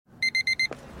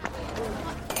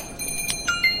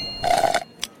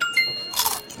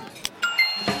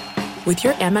With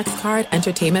your Amex card,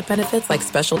 entertainment benefits like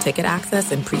special ticket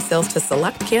access and pre-sales to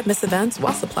select can't-miss events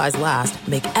while supplies last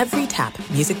make every tap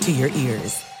music to your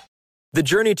ears. The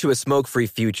journey to a smoke-free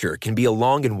future can be a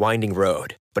long and winding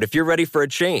road. But if you're ready for a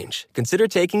change, consider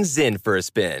taking Zyn for a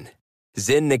spin.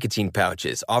 Zyn nicotine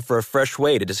pouches offer a fresh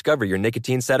way to discover your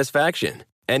nicotine satisfaction.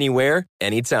 Anywhere,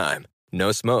 anytime.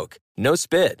 No smoke, no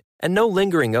spit, and no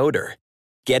lingering odor.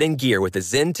 Get in gear with the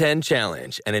Zyn 10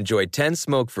 Challenge and enjoy 10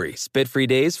 smoke-free, spit-free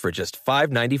days for just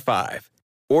 $5.95.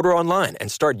 Order online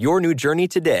and start your new journey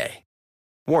today.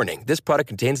 Warning, this product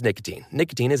contains nicotine.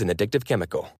 Nicotine is an addictive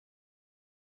chemical.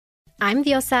 I'm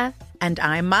Diosa. And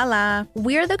I'm Mala.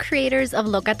 We're the creators of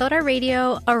Locatora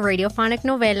Radio, a radiophonic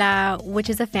novela, which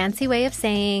is a fancy way of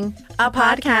saying a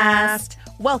podcast.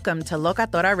 Welcome to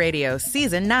Locatora Radio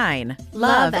Season 9.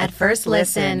 Love at First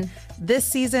Listen. This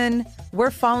season, we're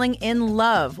falling in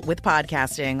love with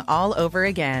podcasting all over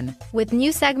again. With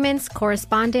new segments,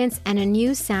 correspondence, and a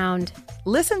new sound.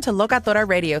 Listen to Locatora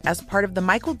Radio as part of the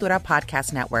My Cultura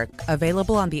Podcast Network.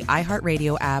 Available on the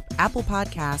iHeartRadio app, Apple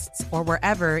Podcasts, or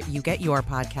wherever you get your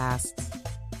podcasts.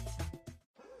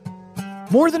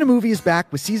 More Than a Movie is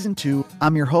back with Season 2.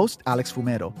 I'm your host, Alex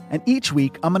Fumero. And each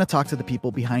week, I'm going to talk to the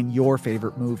people behind your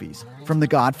favorite movies. From The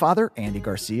Godfather, Andy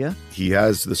Garcia. He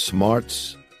has the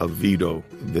smarts of Vito,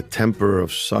 the temper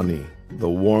of Sonny, the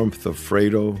warmth of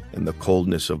Fredo, and the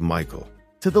coldness of Michael.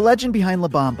 To the legend behind La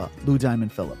Bamba, Lou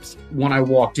Diamond Phillips. When I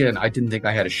walked in, I didn't think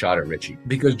I had a shot at Richie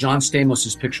because John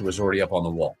Stamos' picture was already up on the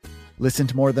wall. Listen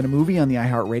to More Than a Movie on the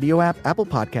iHeartRadio app, Apple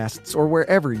Podcasts, or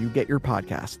wherever you get your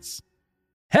podcasts.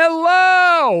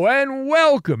 Hello and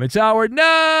welcome. It's our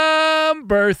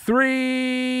number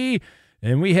 3.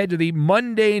 And we head to the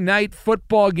Monday night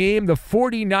football game, the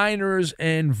 49ers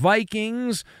and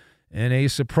Vikings. And a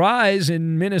surprise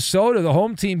in Minnesota, the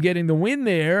home team getting the win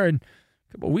there. And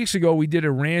a couple of weeks ago, we did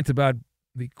a rant about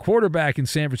the quarterback in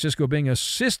San Francisco being a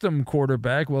system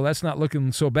quarterback. Well, that's not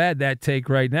looking so bad, that take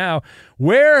right now.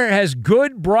 Where has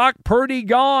good Brock Purdy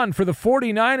gone for the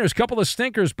 49ers? Couple of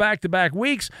stinkers back-to-back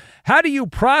weeks. How do you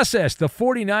process the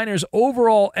 49ers'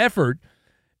 overall effort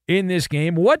in this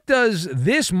game? What does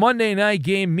this Monday night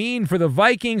game mean for the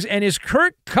Vikings? And is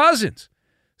Kirk Cousins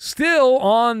still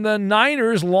on the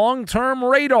Niners' long-term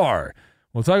radar?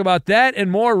 We'll talk about that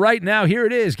and more right now. Here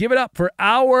it is. Give it up for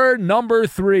our number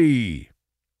 3.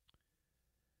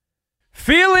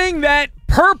 Feeling that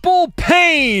purple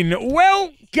pain?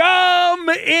 Welcome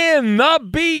in the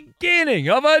beginning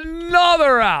of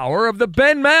another hour of the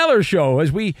Ben Maller Show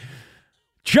as we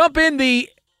jump in the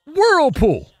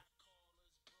whirlpool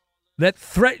that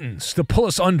threatens to pull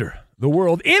us under the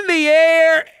world. In the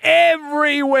air,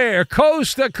 everywhere,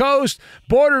 coast to coast,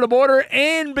 border to border,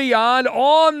 and beyond,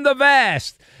 on the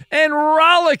vast and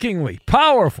rollickingly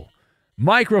powerful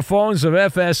microphones of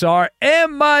FSR,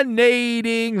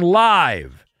 emanating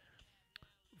live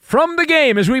from the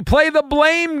game as we play the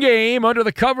blame game under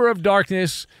the cover of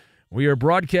darkness. We are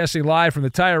broadcasting live from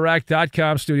the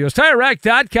TireRack.com studios.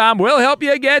 TireRack.com will help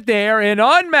you get there. An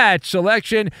unmatched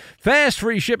selection, fast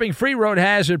free shipping, free road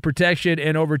hazard protection,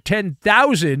 and over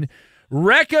 10,000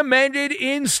 recommended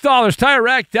installers.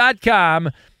 TireRack.com,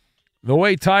 the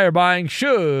way tire buying should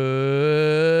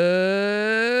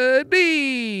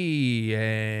be.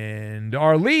 And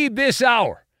our lead this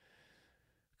hour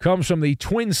comes from the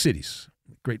Twin Cities.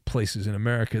 Great places in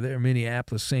America there,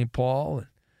 Minneapolis, St. Paul.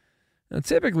 Now,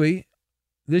 typically,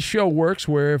 this show works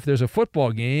where if there's a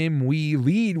football game, we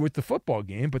lead with the football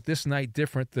game, but this night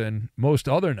different than most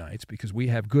other nights because we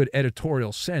have good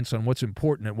editorial sense on what's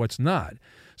important and what's not.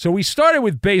 So we started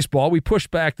with baseball. We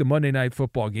pushed back the Monday night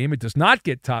football game. It does not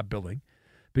get top billing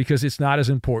because it's not as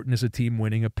important as a team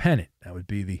winning a pennant. That would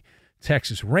be the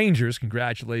Texas Rangers.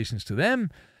 Congratulations to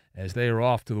them as they are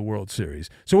off to the World Series.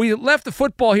 So we left the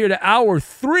football here to hour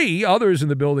 3. Others in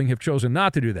the building have chosen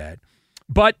not to do that.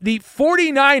 But the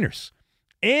 49ers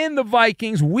and the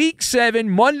Vikings, Week 7,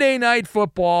 Monday Night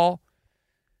Football,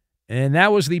 and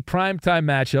that was the primetime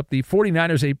matchup. The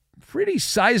 49ers, a pretty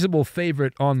sizable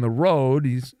favorite on the road.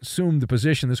 He assumed the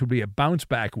position this would be a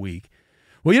bounce-back week.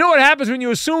 Well, you know what happens when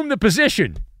you assume the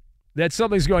position that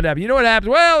something's going to happen? You know what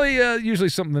happens? Well, usually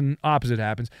something opposite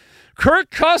happens. Kirk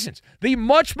Cousins, the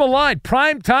much-maligned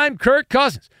primetime Kirk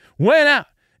Cousins, went out,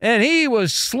 and he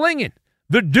was slinging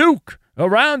the Duke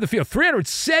around the field.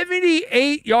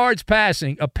 378 yards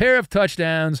passing, a pair of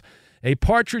touchdowns, a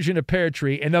partridge in a pear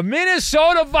tree. And the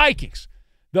Minnesota Vikings,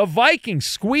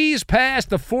 squeeze past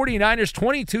the 49ers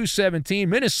 22-17.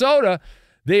 Minnesota,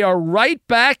 they are right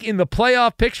back in the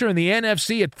playoff picture in the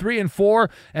NFC at 3-4.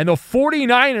 And the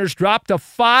 49ers dropped to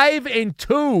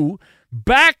 5-2,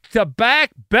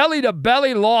 back-to-back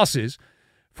belly-to-belly losses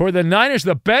For the Niners,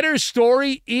 the better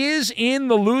story is in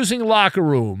the losing locker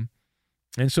room.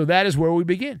 And so that is where we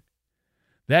begin.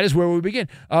 That is where we begin.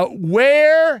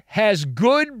 Where has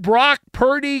good Brock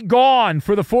Purdy gone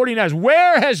for the 49ers?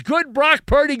 Where has good Brock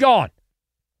Purdy gone?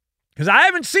 Because I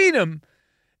haven't seen him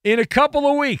in a couple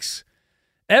of weeks.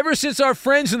 Ever since our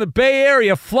friends in the Bay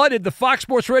Area flooded the Fox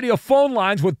Sports Radio phone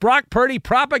lines with Brock Purdy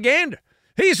propaganda.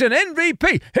 He's an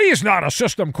MVP. He's not a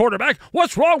system quarterback.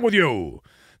 What's wrong with you?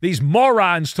 These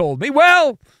morons told me.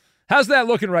 Well, how's that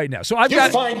looking right now? So I've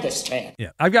got find this man.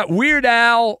 Yeah, I've got Weird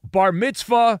Al, Bar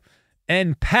Mitzvah,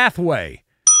 and Pathway.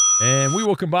 And we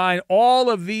will combine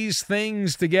all of these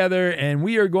things together, and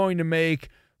we are going to make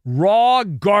raw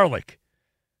garlic.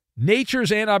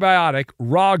 Nature's antibiotic,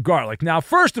 raw garlic. Now,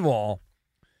 first of all,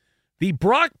 the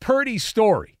Brock Purdy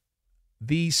story,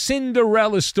 the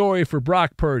Cinderella story for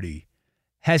Brock Purdy,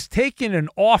 has taken an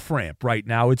off-ramp right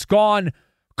now. It's gone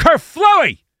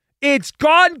kerflooey. It's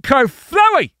gone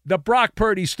kerflooey, the Brock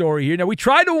Purdy story here. Now, we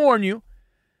tried to warn you.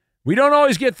 We don't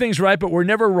always get things right, but we're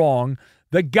never wrong.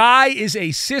 The guy is a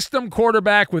system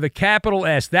quarterback with a capital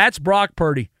S. That's Brock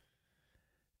Purdy.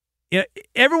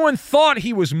 Everyone thought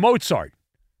he was Mozart.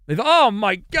 They thought, oh,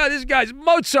 my God, this guy's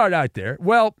Mozart out there.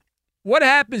 Well, what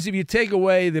happens if you take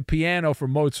away the piano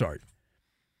from Mozart?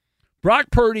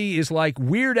 Brock Purdy is like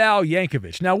Weird Al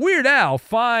Yankovic. Now, Weird Al,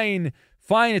 fine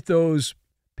at those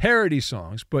parody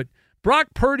songs, but Brock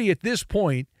Purdy at this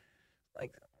point,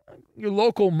 like your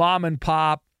local mom and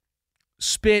pop,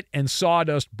 spit and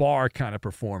sawdust bar kind of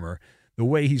performer, the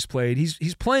way he's played.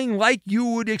 He's playing like you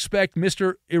would expect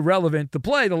Mr. Irrelevant to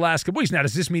play the last couple weeks. Now,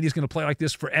 does this mean he's going to play like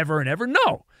this forever and ever?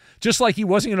 No. Just like he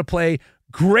wasn't going to play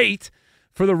great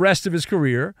for the rest of his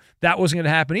career. That wasn't going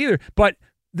to happen either. But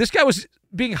this guy was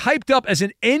being hyped up as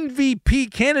an MVP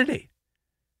candidate.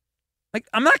 Like,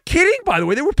 I'm not kidding, by the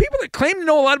way. There were people that claimed to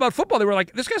know a lot about football. They were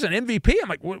like, this guy's an MVP. I'm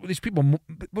like, what, these people,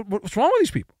 what's wrong with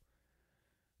these people?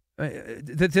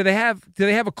 Do they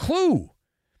have a clue?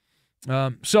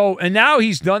 And now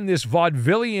he's done this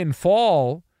vaudevillian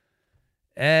fall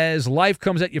as life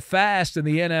comes at you fast in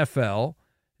the NFL,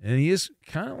 and he is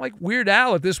kind of like Weird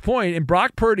Al at this point. And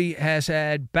Brock Purdy has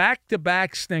had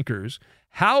back-to-back stinkers.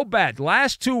 How bad?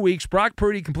 Last 2 weeks, Brock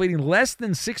Purdy completing less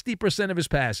than 60% of his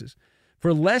passes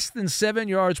for less than 7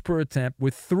 yards per attempt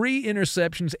with 3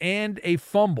 interceptions and a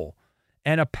fumble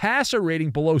and a passer rating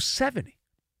below 70.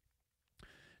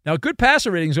 Now, a good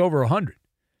passer rating is over 100.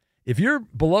 If you're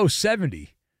below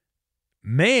 70,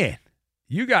 man,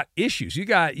 you got issues. You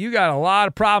got a lot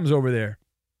of problems over there.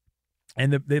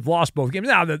 And they've lost both games.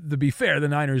 Now, to be fair, the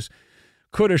Niners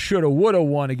coulda, shoulda, woulda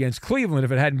won against Cleveland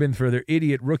if it hadn't been for their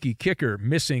idiot rookie kicker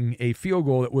missing a field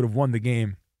goal that would have won the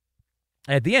game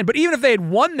at the end. But even if they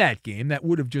had won that game, that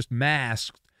would have just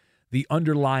masked the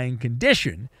underlying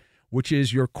condition, which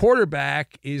is your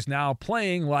quarterback is now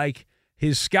playing like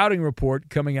his scouting report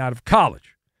coming out of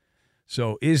college.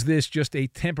 So is this just a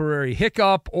temporary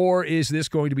hiccup, or is this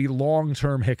going to be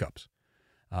long-term hiccups?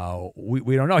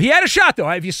 We don't know. He had a shot, though.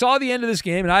 If you saw the end of this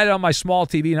game, and I had it on my small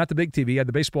TV, not the big TV. I had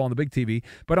the baseball on the big TV.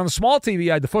 But on the small TV,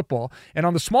 I had the football. And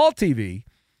on the small TV,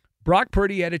 Brock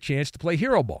Purdy had a chance to play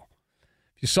hero ball.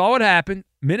 If you saw what happened,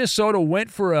 Minnesota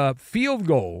went for a field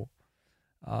goal,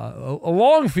 a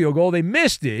long field goal. They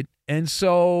missed it. And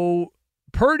so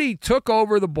Purdy took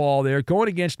over the ball there, going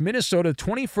against Minnesota,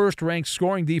 21st ranked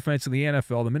scoring defense in the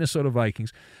NFL, the Minnesota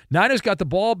Vikings. Niners got the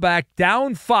ball back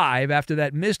down 5 after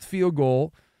that missed field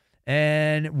goal,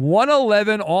 and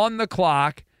 1:11 on the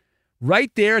clock,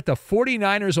 right there at the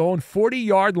 49ers' own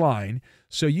 40-yard line.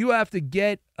 So you have to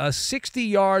get 60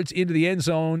 yards into the end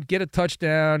zone, get a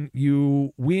touchdown,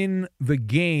 you win the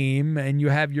game, and you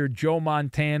have your Joe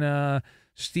Montana,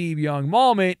 Steve Young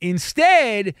moment.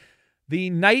 Instead, the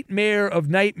nightmare of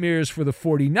nightmares for the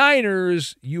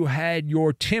 49ers, you had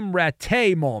your Tim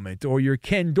Rattay moment or your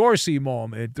Ken Dorsey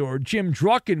moment or Jim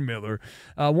Druckenmiller,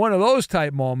 one of those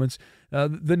type moments.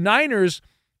 The Niners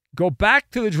go back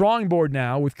to the drawing board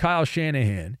now with Kyle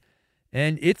Shanahan,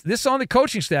 and this on the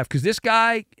coaching staff because this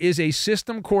guy is a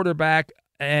system quarterback,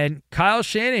 and Kyle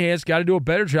Shanahan's got to do a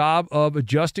better job of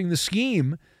adjusting the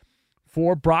scheme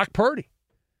for Brock Purdy.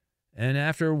 And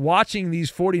after watching these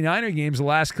 49er games the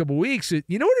last couple weeks,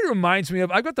 you know what it reminds me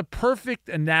of? I've got the perfect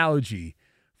analogy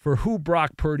for who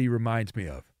Brock Purdy reminds me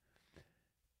of.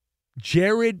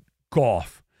 Jared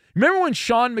Goff. Remember when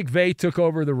Sean McVay took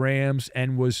over the Rams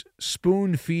and was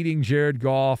spoon-feeding Jared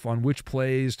Goff on which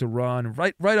plays to run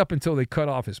right up until they cut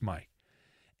off his mic?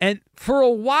 And for a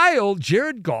while,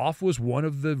 Jared Goff was one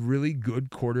of the really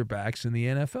good quarterbacks in the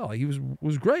NFL. He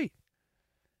was great.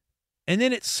 And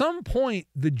then at some point,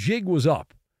 the jig was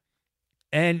up,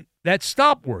 and that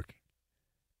stopped working.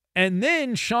 And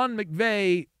then Sean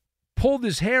McVay pulled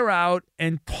his hair out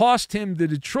and tossed him to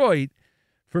Detroit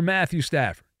for Matthew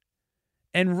Stafford.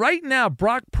 And right now,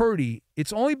 Brock Purdy,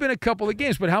 it's only been a couple of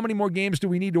games, but how many more games do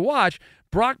we need to watch?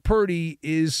 Brock Purdy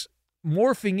is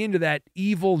morphing into that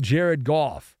evil Jared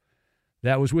Goff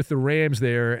that was with the Rams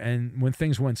there and when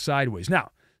things went sideways.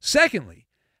 Now, secondly,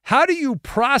 how do you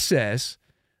process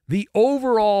the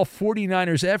overall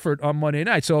 49ers effort on Monday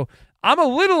night? So I'm a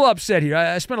little upset here.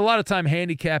 I spent a lot of time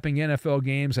handicapping NFL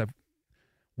games. I've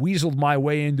weaseled my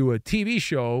way into a TV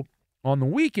show on the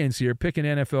weekends here, picking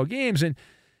NFL games, and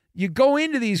you go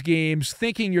into these games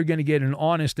thinking you're going to get an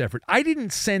honest effort. I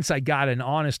didn't sense I got an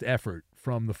honest effort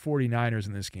from the 49ers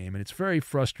in this game, and it's very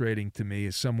frustrating to me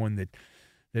as someone that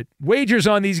wagers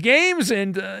on these games,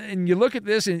 and you look at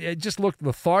this, and it just looked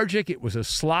lethargic. It was a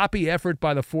sloppy effort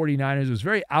by the 49ers. It was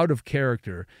very out of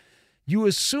character. You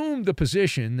assumed the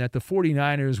position that the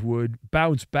 49ers would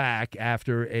bounce back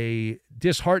after a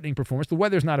disheartening performance. The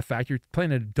weather's not a factor. You're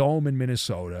playing a dome in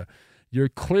Minnesota. You're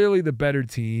clearly the better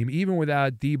team. Even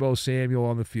without Deebo Samuel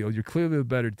on the field, you're clearly the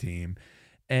better team.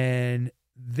 And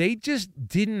they just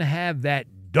didn't have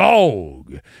that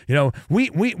dog. You know, we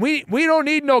don't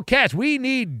need no cats. We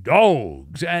need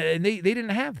dogs. And they didn't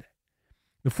have that.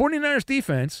 The 49ers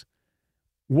defense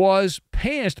was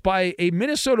passed by a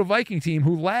Minnesota Viking team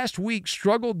who last week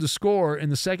struggled to score in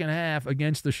the second half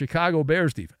against the Chicago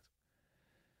Bears defense.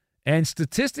 And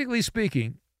statistically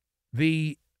speaking,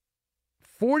 the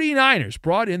 49ers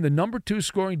brought in the number 2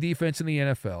 scoring defense in the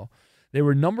NFL. They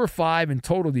were number 5 in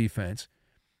total defense.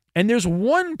 And there's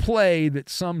one play that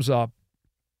sums up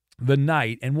the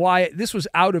night and why this was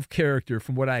out of character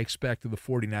from what I expect of the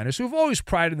 49ers, who have always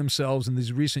prided themselves in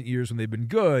these recent years when they've been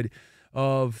good,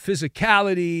 of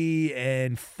physicality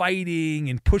and fighting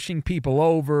and pushing people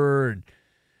over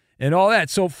and all that.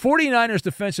 So 49ers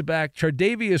defensive back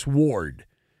Chardavius Ward.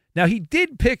 Now, he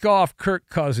did pick off Kirk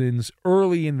Cousins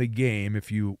early in the game,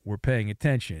 if you were paying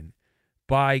attention,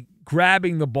 by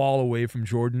grabbing the ball away from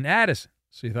Jordan Addison.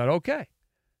 So you thought, okay,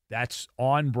 that's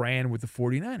on brand with the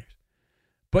 49ers.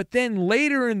 But then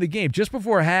later in the game, just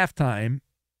before halftime,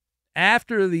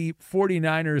 after the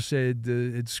 49ers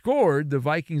had scored, the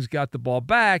Vikings got the ball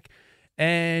back,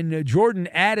 and Jordan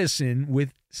Addison,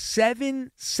 with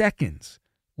 7 seconds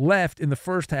left in the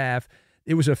first half,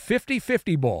 it was a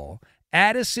 50-50 ball.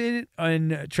 Addison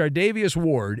and Chardavius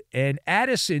Ward, and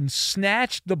Addison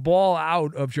snatched the ball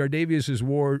out of Chardavius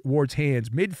Ward's hands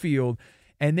midfield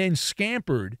and then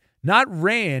scampered. Not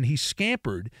ran, he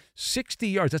scampered 60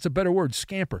 yards. That's a better word,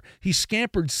 scamper. He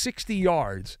scampered 60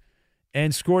 yards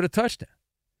and scored a touchdown.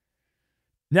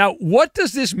 Now, what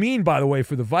does this mean, by the way,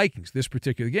 for the Vikings, this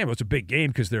particular game? Well, it's a big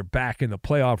game because they're back in the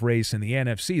playoff race in the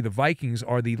NFC. The Vikings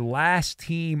are the last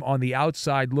team on the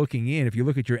outside looking in. If you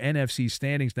look at your NFC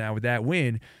standings now with that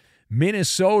win,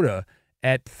 Minnesota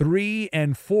at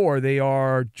 3-4, they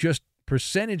are just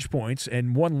percentage points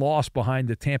and one loss behind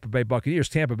the Tampa Bay Buccaneers.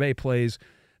 Tampa Bay plays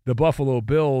the Buffalo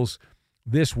Bills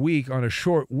this week on a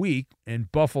short week,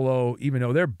 and Buffalo, even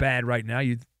though they're bad right now,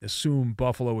 you'd assume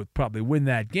Buffalo would probably win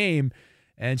that game.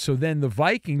 And so then the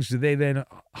Vikings, do they then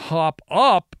hop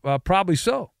up? Probably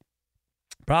so.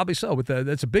 Probably so.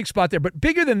 That's a big spot there. But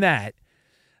bigger than that,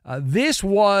 this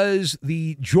was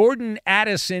the Jordan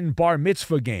Addison bar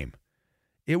mitzvah game.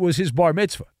 It was his bar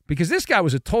mitzvah because this guy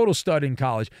was a total stud in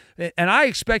college. And I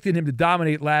expected him to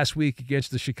dominate last week against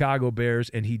the Chicago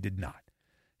Bears, and he did not.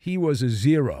 He was a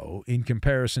 0 in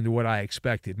comparison to what I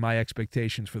expected, my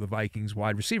expectations for the Vikings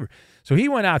wide receiver. So he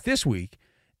went out this week,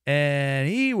 and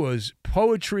he was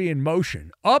poetry in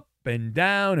motion, up and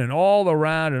down and all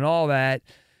around and all that.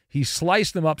 He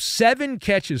sliced them up. 7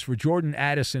 catches for Jordan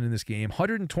Addison in this game,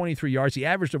 123 yards. He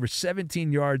averaged over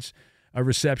 17 yards of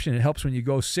reception. It helps when you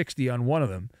go 60 on one of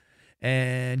them.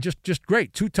 And just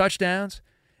great. 2 touchdowns.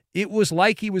 It was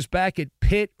like he was back at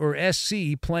Pitt or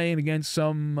SC playing against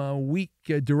some weak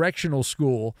directional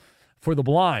school for the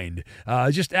blind.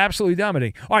 Just absolutely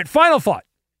dominating. All right, final thought.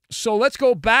 So let's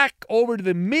go back over to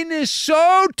the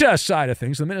Minnesota side of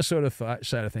things. The Minnesota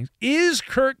side of things. Is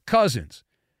Kirk Cousins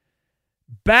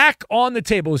back on the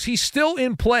table? Is he still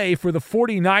in play for the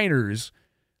 49ers'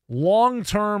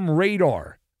 long-term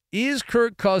radar? Is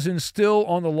Kirk Cousins still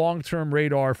on the long-term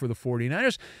radar for the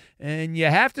 49ers? And you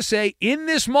have to say, in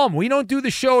this moment, we don't do the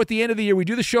show at the end of the year. We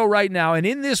do the show right now. And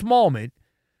in this moment,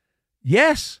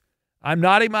 yes, I'm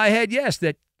nodding my head, yes,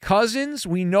 that Cousins,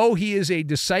 we know he is a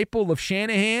disciple of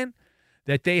Shanahan,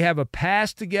 that they have a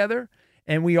past together,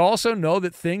 and we also know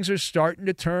that things are starting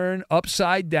to turn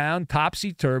upside down,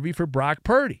 topsy-turvy for Brock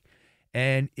Purdy.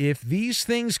 And if these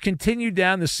things continue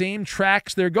down the same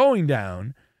tracks they're going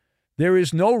down, there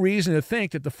is no reason to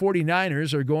think that the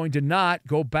 49ers are going to not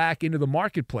go back into the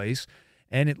marketplace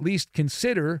and at least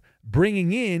consider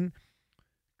bringing in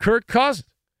Kirk Cousins,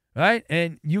 right?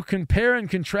 And you compare and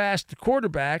contrast the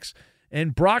quarterbacks,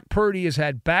 and Brock Purdy has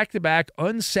had back-to-back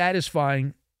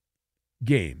unsatisfying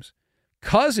games.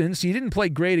 Cousins, he didn't play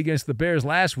great against the Bears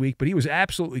last week, but he was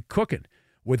absolutely cooking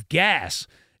with gas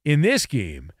in this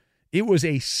game. It was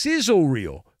a sizzle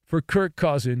reel for Kirk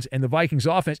Cousins and the Vikings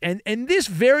offense, and this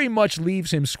very much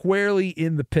leaves him squarely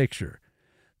in the picture.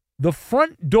 The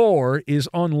front door is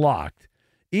unlocked.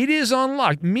 It is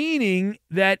unlocked, meaning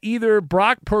that either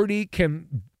Brock Purdy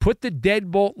can put the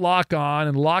deadbolt lock on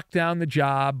and lock down the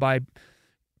job by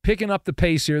picking up the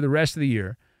pace here the rest of the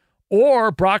year,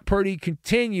 or Brock Purdy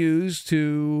continues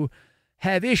to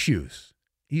have issues.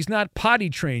 He's not potty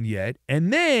trained yet,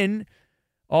 and then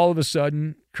all of a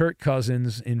sudden, Kirk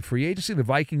Cousins in free agency. The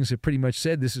Vikings have pretty much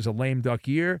said this is a lame duck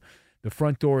year. The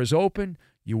front door is open.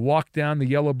 You walk down the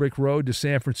yellow brick road to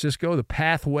San Francisco. The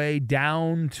pathway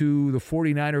down to the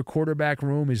 49er quarterback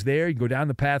room is there. You go down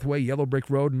the pathway, yellow brick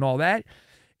road and all that.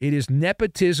 It is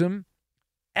Nepotism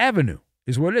Avenue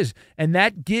is what it is. And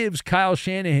that gives Kyle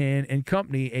Shanahan and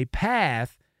company a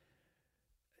path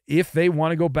if they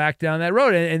want to go back down that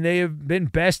road. And they have been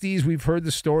besties. We've heard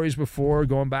the stories before,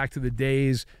 going back to the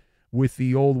days with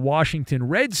the old Washington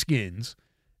Redskins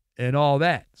and all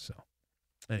that. So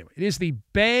anyway, it is the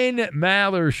Ben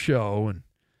Maller Show. And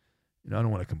I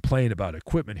don't want to complain about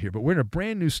equipment here, but we're in a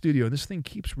brand new studio, and this thing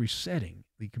keeps resetting.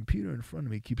 The computer in front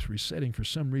of me keeps resetting for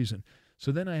some reason.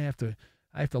 So then I have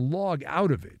to log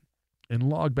out of it and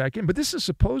log back in. But this is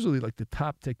supposedly like the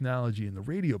top technology in the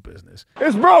radio business.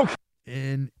 It's broke.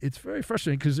 And it's very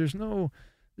frustrating because there's no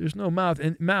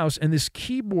mouse, and this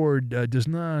keyboard does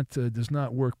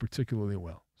not work particularly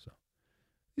well. So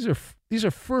these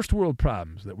are first world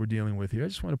problems that we're dealing with here. I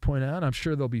just want to point out. I'm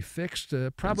sure they'll be fixed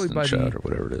probably by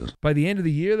the end of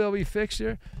the year. They'll be fixed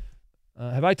here.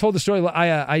 Have I told the story?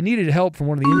 I needed help from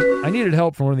one of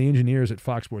the engineers at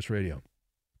Fox Sports Radio.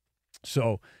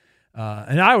 So,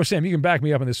 and I was saying, you can back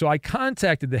me up on this. So I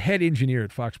contacted the head engineer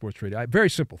at Fox Sports Radio. Very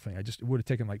simple thing. It would have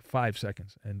taken like 5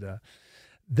 seconds. And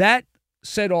that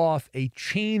set off a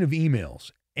chain of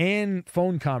emails and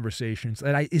phone conversations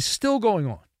that is still going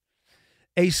on.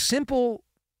 A simple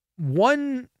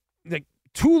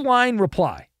 2-line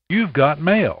reply. You've got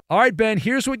mail. All right, Ben,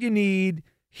 here's what you need.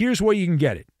 Here's where you can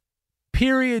get it.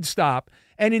 Period, stop.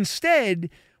 And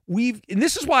instead, and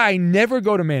this is why I never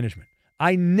go to management.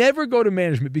 I never go to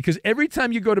management because every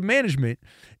time you go to management,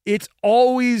 it's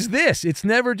always this. It's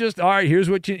never just, all right, here's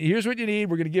what you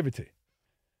need. We're going to give it to you.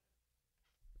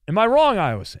 Am I wrong,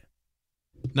 Iowa Sam?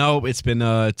 No, it's been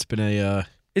a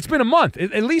month,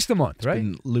 at least a month, right? It's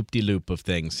been loop-de-loop of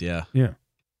things, yeah. Yeah.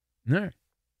 All right.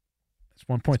 That's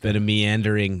one point. It's been a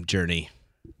meandering journey.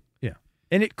 Yeah.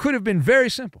 And it could have been very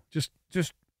simple. Just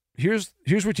here's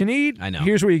what you need. I know.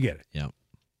 Here's where you get it. Yeah.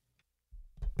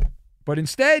 But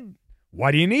instead,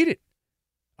 why do you need it?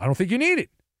 I don't think you need it.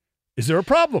 Is there a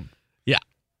problem? Yeah.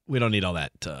 We don't need all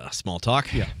that small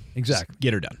talk. Yeah, exactly. Just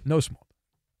get her done. No small.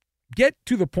 Get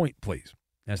to the point, please,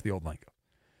 as the old line goes.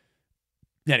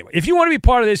 Anyway, if you want to be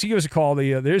part of this, you give us a call.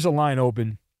 There's a line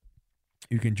open.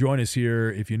 You can join us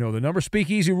here if you know the number.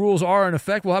 Speakeasy rules are in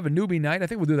effect. We'll have a newbie night. I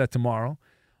think we'll do that tomorrow.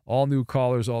 All new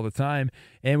callers all the time.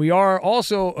 And we are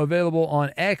also available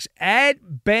on X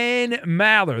at Ben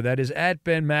Maller. That is at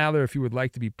Ben Maller if you would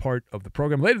like to be part of the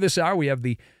program. Later this hour, we have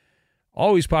the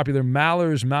always popular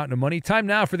Maller's Mountain of Money. Time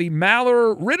now for the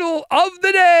Maller Riddle of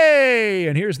the Day.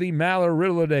 And here's the Maller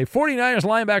Riddle of the Day. 49ers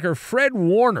linebacker Fred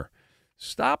Warner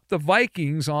stopped the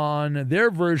Vikings on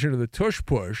their version of the tush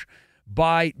push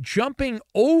by jumping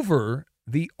over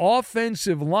the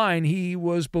offensive line. He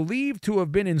was believed to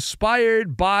have been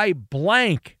inspired by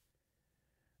blank.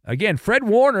 Again, Fred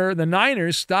Warner, the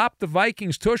Niners, stopped the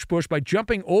Vikings' tush push by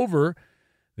jumping over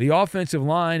the offensive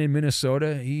line in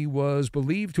Minnesota. He was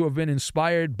believed to have been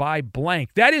inspired by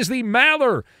blank. That is the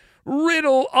Maller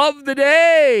Riddle of the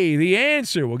Day. The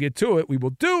answer, we'll get to it. We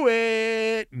will do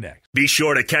it next. Be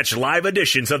sure to catch live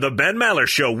editions of the Ben Maller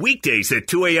Show weekdays at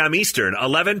 2 a.m. Eastern,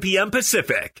 11 p.m.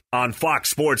 Pacific on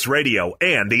Fox Sports Radio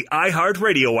and the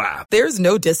iHeartRadio app. There's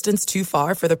no distance too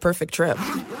far for the perfect trip.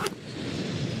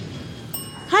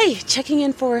 Hi, checking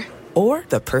in for... Or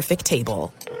the perfect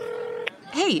table.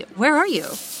 Hey, where are you?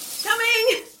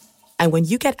 Coming! And when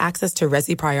you get access to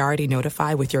Resi Priority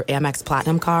Notify with your Amex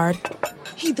Platinum card...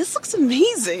 Hey, this looks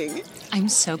amazing. I'm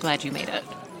so glad you made it.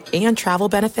 And travel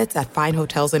benefits at fine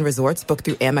hotels and resorts booked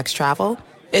through Amex Travel,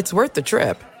 it's worth the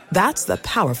trip. That's the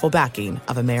powerful backing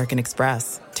of American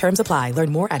Express. Terms apply.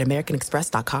 Learn more at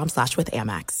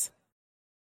americanexpress.com/withAmex.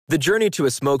 The journey to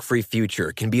a smoke-free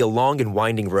future can be a long and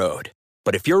winding road.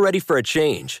 But if you're ready for a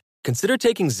change, consider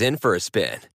taking Zyn for a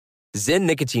spin. Zyn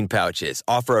nicotine pouches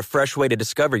offer a fresh way to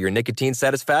discover your nicotine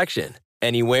satisfaction.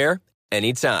 Anywhere,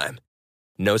 anytime.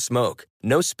 No smoke,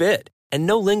 no spit, and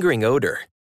no lingering odor.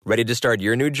 Ready to start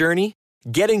your new journey?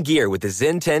 Get in gear with the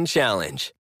Zyn 10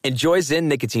 Challenge. Enjoy Zyn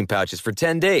nicotine pouches for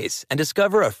 10 days and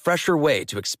discover a fresher way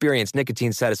to experience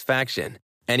nicotine satisfaction.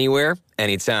 Anywhere,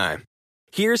 anytime.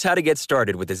 Here's how to get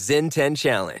started with the Zyn 10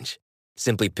 Challenge.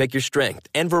 Simply pick your strength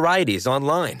and varieties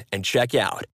online and check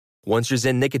out. Once your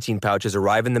Zyn nicotine pouches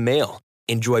arrive in the mail,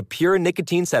 enjoy pure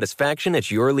nicotine satisfaction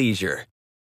at your leisure.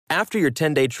 After your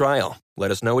 10-day trial,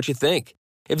 let us know what you think.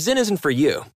 If Zyn isn't for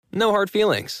you, no hard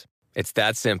feelings. It's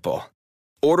that simple.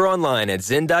 Order online at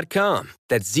Zyn.com,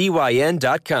 that's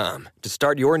ZYN.com, to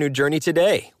start your new journey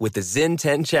today with the Zyn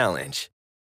 10 Challenge.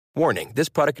 Warning, this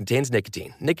product contains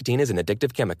nicotine. Nicotine is an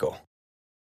addictive chemical.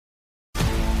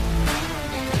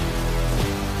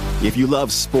 If you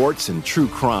love sports and true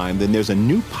crime, then there's a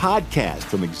new podcast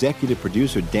from executive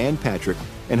producer Dan Patrick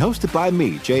and hosted by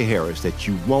me, Jay Harris, that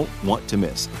you won't want to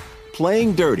miss.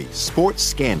 Playing Dirty: Sports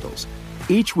Scandals.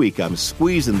 Each week, I'm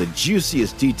squeezing the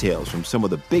juiciest details from some of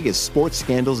the biggest sports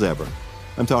scandals ever.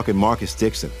 I'm talking Marcus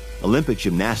Dixon, Olympic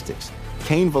gymnastics,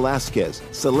 Cain Velasquez,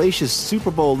 salacious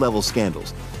Super Bowl-level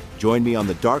scandals. Join me on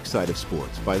the dark side of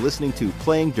sports by listening to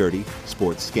Playing Dirty: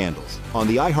 Sports Scandals on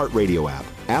the iHeartRadio app,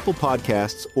 Apple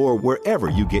Podcasts, or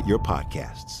wherever you get your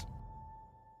podcasts.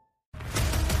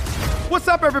 What's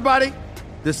up, everybody?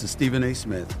 This is Stephen A.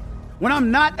 Smith. When I'm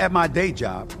not at my day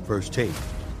job, First Take,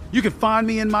 you can find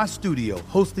me in my studio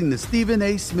hosting the Stephen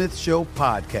A. Smith Show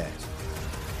podcast.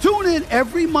 Tune in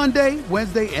every Monday,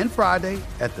 Wednesday, and Friday,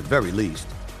 at the very least,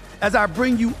 as I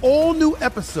bring you all new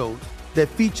episodes that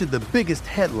feature the biggest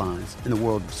headlines in the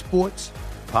world of sports,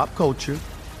 pop culture,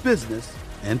 business,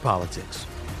 and politics.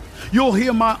 You'll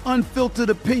hear my unfiltered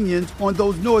opinions on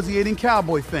those nauseating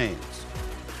Cowboy fans,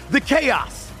 the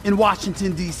chaos in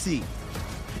Washington, D.C.,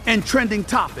 and trending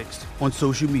topics on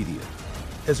social media,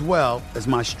 as well as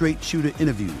my straight shooter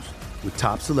interviews with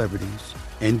top celebrities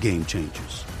and game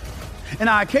changers. And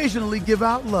I occasionally give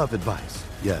out love advice.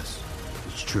 Yes,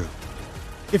 it's true.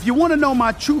 If you want to know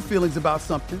my true feelings about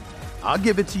something, I'll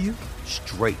give it to you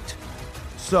straight.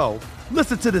 So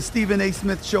listen to the Stephen A.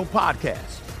 Smith Show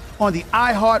podcast on the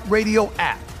iHeartRadio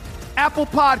app, Apple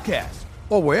Podcasts,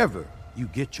 or wherever you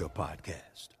get your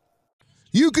podcast.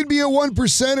 You could be a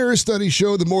 1%er. Studies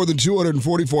show that more than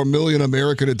 244 million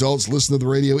American adults listen to the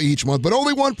radio each month, but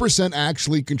only 1%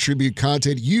 actually contribute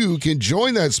content. You can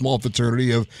join that small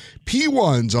fraternity of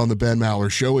P1s on the Ben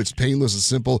Maller Show. It's painless and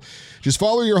simple. Just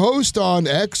follow your host on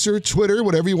X or Twitter,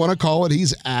 whatever you want to call it.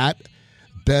 He's at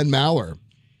Ben Maller.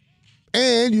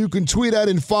 And you can tweet at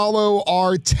and follow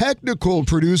our technical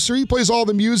producer. He plays all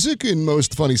the music and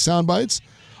most funny sound bites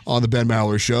on the Ben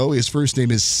Maller Show. His first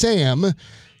name is Sam.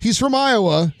 He's from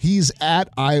Iowa. He's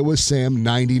at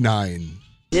IowaSam99.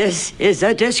 This is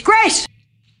a disgrace.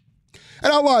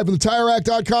 And out live from the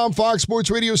TireRack.com Fox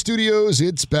Sports Radio studios,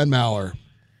 it's Ben Maller.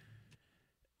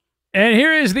 And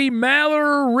here is the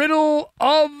Maller riddle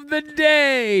of the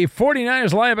day.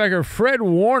 49ers linebacker Fred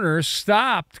Warner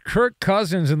stopped Kirk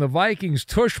Cousins and the Vikings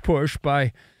tush-push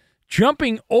by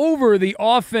jumping over the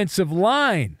offensive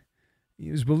line.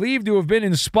 He was believed to have been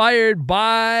inspired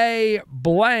by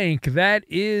blank. That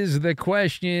is the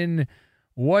question.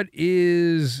 What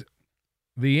is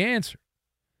the answer?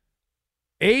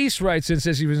 Ace writes and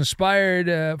says he was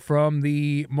inspired from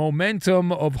the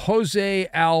momentum of Jose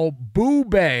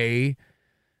Altuve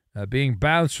being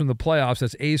bounced from the playoffs.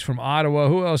 That's Ace from Ottawa.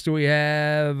 Who else do we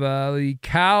have? The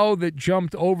cow that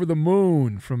jumped over the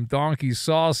moon from Donkey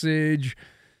Sausage.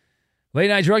 Late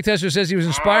Night Drug Tester says he was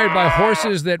inspired by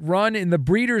horses that run in the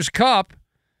Breeders' Cup.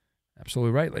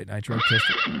 Absolutely right, Late Night Drug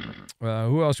Tester.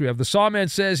 Who else do we have? The Sawman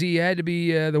says he had to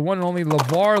be the one and only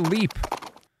LeVar Leap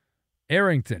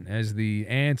Arrington as the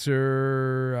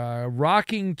answer.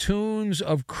 Rocking Tunes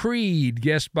of Creed,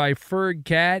 guessed by Ferg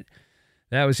Cat.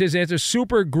 That was his answer.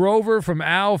 Super Grover from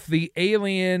Alf, the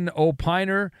Alien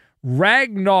Opiner.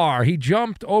 Ragnar. He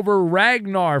jumped over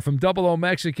Ragnar from Double O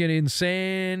Mexican in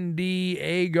San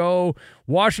Diego.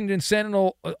 Washington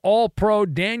Sentinel All-Pro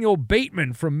Daniel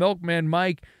Bateman from Milkman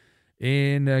Mike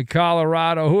in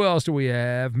Colorado. Who else do we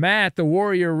have? Matt, the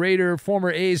Warrior Raider,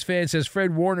 former A's fan, says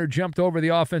Fred Warner jumped over the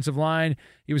offensive line.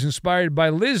 He was inspired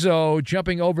by Lizzo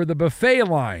jumping over the buffet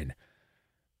line.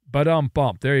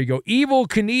 Bump. There you go. Evil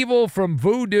Knievel from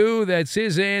Voodoo. That's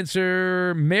his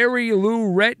answer. Mary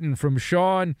Lou Retton from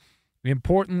Sean.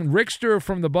 Important. Rickster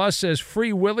from the bus says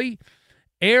Free Willy.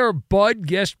 Air Bud,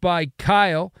 guessed by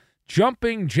Kyle.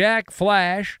 Jumping Jack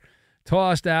Flash.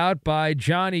 Tossed out by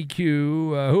Johnny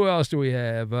Q. Who else do we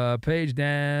have? Page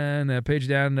down.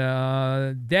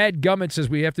 Dad Gummit says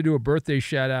we have to do a birthday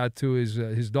shout-out to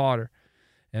his daughter.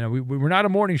 And we're not a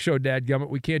morning show, Dad Gummit.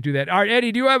 We can't do that. All right,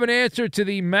 Eddie, do you have an answer to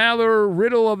the Maller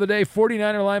riddle of the day? 49er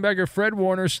linebacker Fred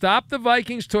Warner stopped the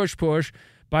Vikings tush push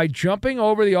by jumping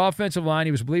over the offensive line.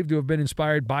 He was believed to have been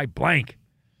inspired by blank.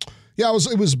 Yeah,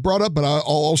 it was brought up, but I'll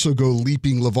also go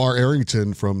leaping LeVar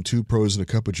Arrington from Two Pros and a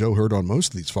Cup of Joe, heard on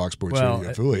most of these Fox Sports Radio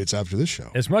affiliates after this show.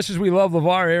 As much as we love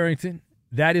LeVar Arrington,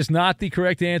 that is not the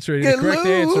correct answer. The correct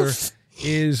answer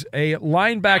is a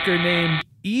linebacker named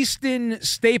Easton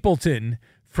Stapleton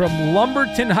from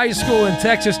Lumberton High School in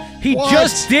Texas. He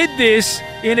just did this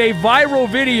in a viral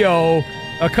video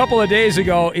a couple of days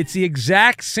ago. It's the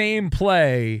exact same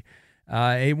play.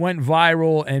 It went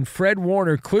viral, and Fred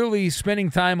Warner clearly spending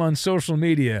time on social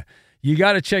media. You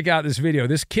got to check out this video.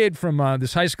 This kid from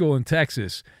this high school in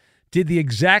Texas did the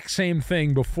exact same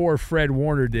thing before Fred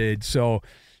Warner did. So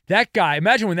that guy,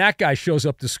 imagine when that guy shows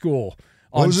up to school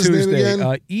on Tuesday. His name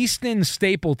again? Easton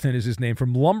Stapleton is his name,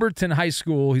 from Lumberton High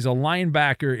School. He's a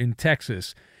linebacker in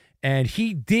Texas. And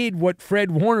he did what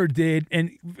Fred Warner did,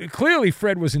 and clearly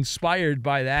Fred was inspired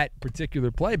by that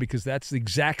particular play because that's the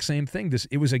exact same thing.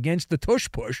 It was against the tush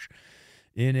push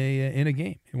in a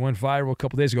game. It went viral a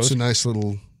couple days ago. It's a nice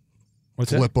little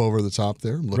flip over the top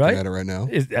there. I'm looking at it right now.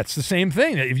 That's the same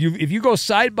thing. If you go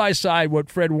side by side what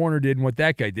Fred Warner did and what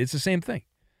that guy did, it's the same thing.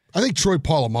 I think Troy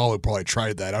Polamalu probably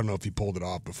tried that. I don't know if he pulled it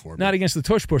off before. Not against the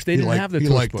tush push. They didn't have the tush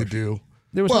push. He liked to do.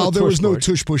 There was no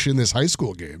tush push in this high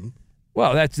school game.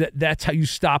 Well, that's how you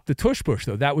stop the tush push,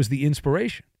 though. That was the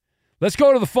inspiration. Let's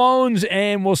go to the phones,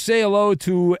 and we'll say hello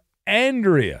to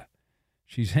Andrea.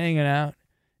 She's hanging out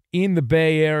in the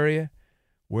Bay Area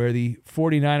where the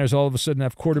 49ers all of a sudden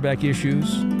have quarterback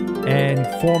issues, and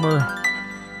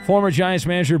former Giants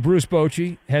manager Bruce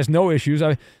Bochy has no issues.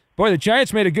 Boy, the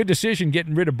Giants made a good decision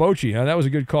getting rid of Bochy. Huh? That was a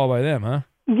good call by them, huh?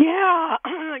 Yeah.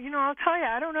 I'll tell you,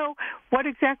 I don't know what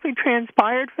exactly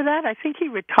transpired for that. I think he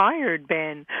retired,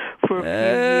 Ben, for a few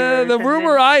years. The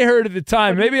rumor I heard at the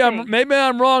time, maybe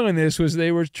I'm wrong on this, was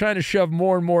they were trying to shove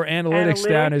more and more analytics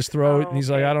down his throat, and he's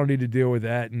like, I don't need to deal with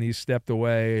that, and he stepped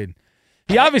away. And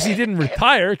he obviously didn't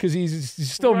retire because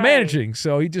he's still managing,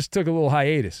 so he just took a little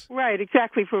hiatus. Right,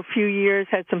 exactly. For a few years,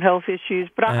 had some health issues.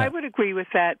 But I would agree with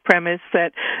that premise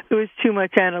that there was too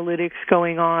much analytics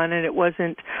going on, and it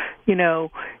wasn't,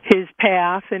 his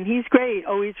path. And he's great,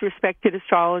 always respected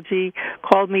astrology,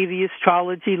 called me the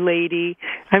astrology lady.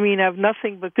 I mean, I have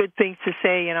nothing but good things to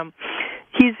say, and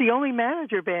he's the only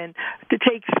manager, Ben, to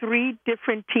take 3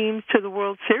 different teams to the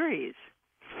World Series.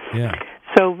 Yeah.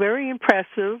 So very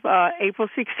impressive. April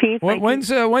 16th.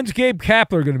 When's Gabe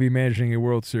Kapler going to be managing a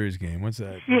World Series game? When's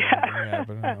that?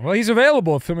 Yeah. Well, he's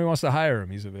available. If somebody wants to hire him,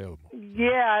 he's available.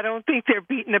 Yeah, I don't think they're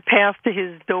beating a path to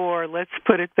his door. Let's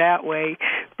put it that way.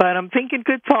 But I'm thinking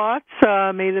good thoughts.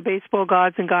 May the baseball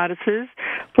gods and goddesses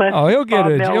bless. Oh, he'll get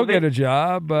a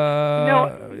job. I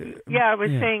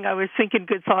was thinking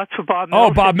good thoughts for Bob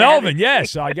Melvin. Oh, Bob Melvin.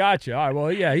 Yes, I got you. All right.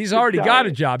 Well, yeah, he's already got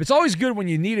a job. It's always good when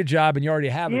you need a job and you already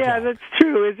have a job. Yeah, that's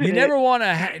true, isn't it? You never want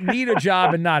to need a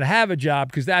job and not have a job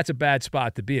because that's a bad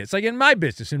spot to be in. It's like in my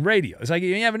business, in radio. It's like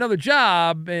you have another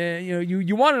job,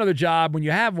 you want another job. When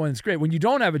you have one, it's great. When you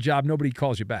don't have a job, nobody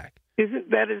calls you back.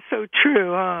 That is so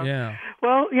true, huh? Yeah.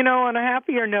 Well, on a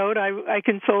happier note, I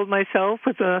consoled myself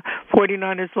with the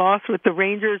 49ers loss with the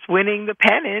Rangers winning the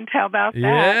pennant. How about that?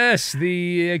 Yes,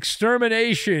 the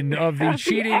extermination of the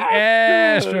cheating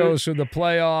Astros from the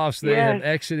playoffs. They have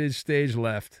exited stage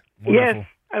left. Wonderful. Yes.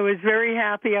 I was very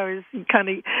happy. I was you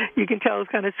can tell I was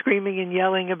kind of screaming and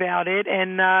yelling about it.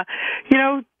 And,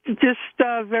 just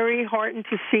very heartened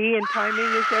to see, and timing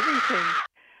is everything.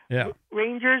 Yeah.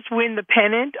 Rangers win the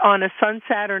pennant on a Sun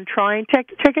Saturn Trine. Check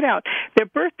it out. Their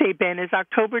birthday, Ben, is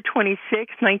October 26,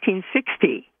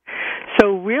 1960.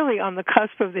 So really on the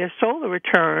cusp of their solar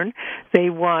return, they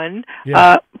won.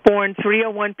 Born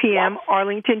 3:01 p.m.,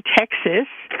 Arlington, Texas.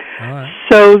 All right.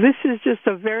 So this is just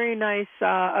a very nice,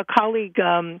 a colleague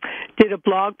did a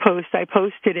blog post, I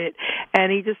posted it, and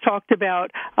he just talked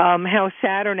about how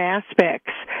Saturn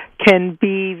aspects can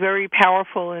be very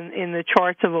powerful in the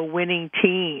charts of a winning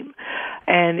team.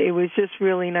 And it was just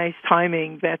really nice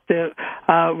timing that the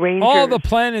Rangers... All the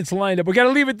planets lined up. We got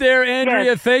to leave it there, Andrea.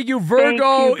 Yes. Thank you.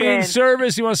 Virgo Thank you, in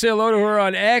service. You want to say hello to her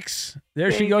on X?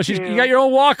 There she goes. You got your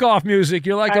own walk-off music.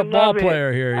 You're like a ball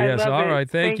player here. I yes. love All it. right.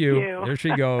 Thank you. There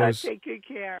she goes. Take good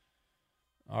care.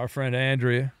 Our friend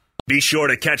Andrea. Be sure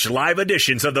to catch live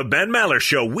editions of the Ben Maller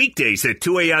Show weekdays at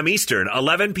 2 a.m. Eastern,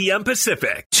 11 p.m.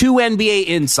 Pacific. 2 NBA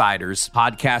insiders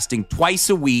podcasting twice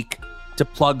a week to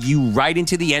plug you right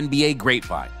into the NBA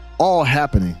grapevine. all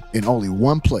happening in only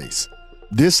one place.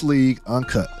 This League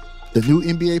Uncut, the new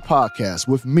NBA podcast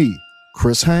with me,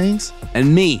 Chris Haynes,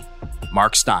 and me,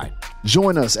 Mark Stein.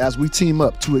 Join us as we team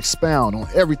up to expound on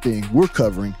everything we're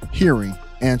covering, hearing,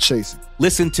 and chasing.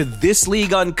 Listen to This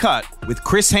League Uncut with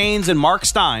Chris Haynes and Mark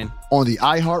Stein on the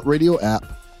iHeartRadio app,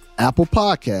 Apple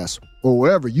Podcasts, or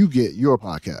wherever you get your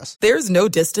podcasts. There's no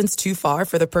distance too far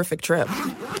for the perfect trip.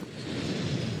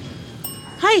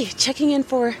 Hi, checking in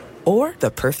for... Or the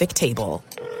perfect table.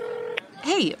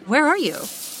 Hey, where are you?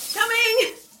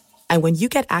 Coming! And when you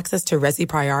get access to Resi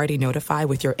Priority Notify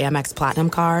with your Amex Platinum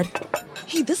card...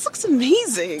 Hey, this looks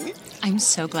amazing! I'm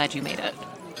so glad you made it.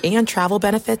 And travel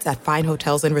benefits at fine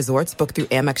hotels and resorts booked through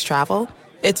Amex Travel,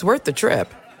 it's worth the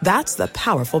trip. That's the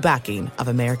powerful backing of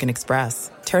American Express.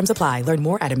 Terms apply. Learn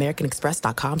more at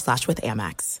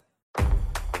americanexpress.com/withAmex.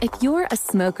 If you're a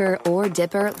smoker or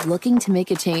dipper looking to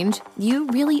make a change, you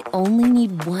really only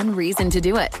need one reason to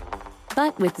do it.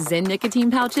 But with Zyn nicotine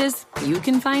pouches, you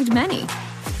can find many.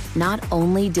 Not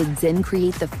only did Zyn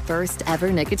create the first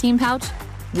ever nicotine pouch,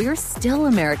 we're still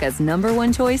America's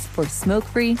 #1 choice for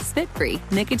smoke-free, spit-free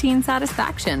nicotine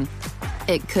satisfaction.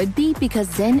 It could be because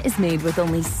Zyn is made with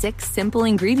only 6 simple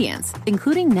ingredients,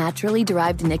 including naturally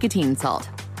derived nicotine salt.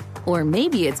 Or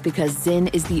maybe it's because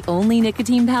Zyn is the only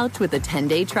nicotine pouch with a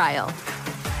 10-day trial.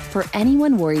 For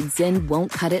anyone worried Zyn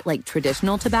won't cut it like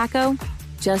traditional tobacco,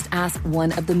 just ask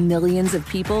one of the millions of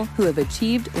people who have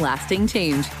achieved lasting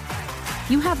change.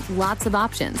 You have lots of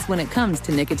options when it comes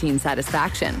to nicotine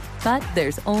satisfaction, but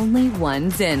there's only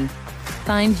one Zyn.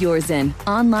 Find your Zyn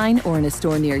online or in a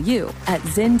store near you at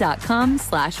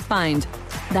zyn.com/find.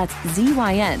 That's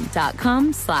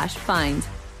ZYN.com/find.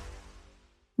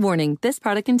 Warning, this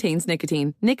product contains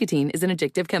nicotine. Nicotine is an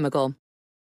addictive chemical.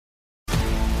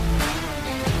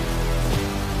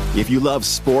 If you love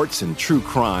sports and true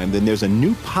crime, then there's a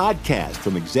new podcast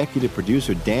from executive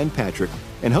producer Dan Patrick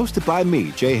and hosted by me,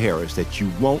 Jay Harris, that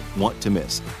you won't want to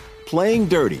miss. Playing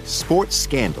Dirty: Sports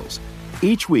Scandals.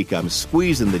 Each week, I'm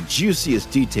squeezing the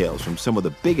juiciest details from some of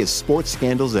the biggest sports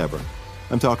scandals ever.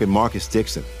 I'm talking Marcus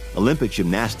Dixon, Olympic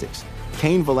gymnastics,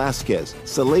 Cain Velasquez,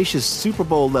 salacious Super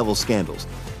Bowl-level scandals.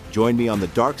 Join me on the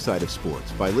dark side of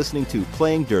sports by listening to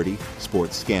Playing Dirty: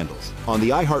 Sports Scandals on the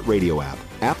iHeartRadio app,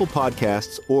 Apple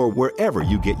Podcasts, or wherever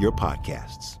you get your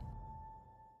podcasts.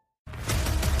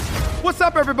 What's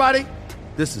up, everybody?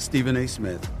 This is Stephen A.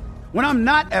 Smith. When I'm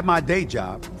not at my day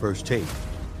job, First Take,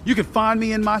 you can find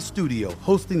me in my studio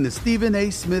hosting the Stephen A.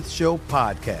 Smith Show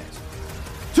podcast.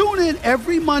 Tune in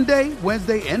every Monday,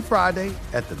 Wednesday, and Friday,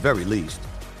 at the very least,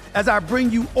 as I bring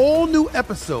you all new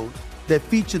episodes that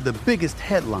feature the biggest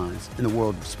headlines in the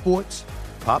world of sports,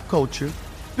 pop culture,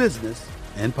 business,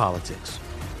 and politics.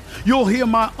 You'll hear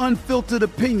my unfiltered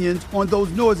opinions on those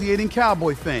nauseating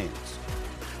Cowboy fans,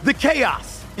 the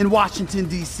chaos in Washington,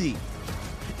 D.C.,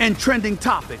 and trending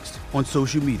topics on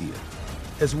social media,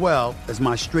 as well as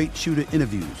my straight shooter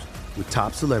interviews with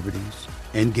top celebrities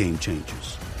and game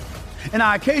changers. And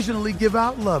I occasionally give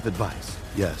out love advice.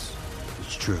 Yes,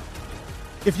 it's true.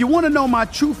 If you want to know my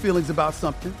true feelings about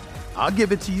something, I'll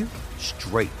give it to you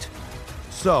straight.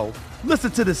 So, listen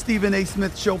to the Stephen A.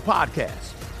 Smith Show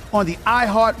podcast on the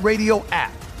iHeartRadio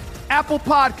app, Apple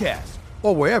Podcasts,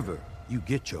 or wherever you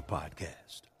get your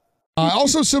podcast.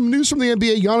 Also, some news from the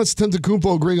NBA. Giannis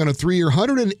Antetokounmpo agreeing on a 3-year,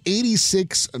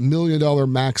 $186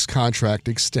 million max contract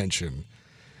extension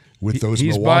with those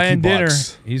He's Milwaukee buying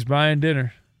Bucks. dinner. He's buying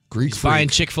dinner. Greek He's buying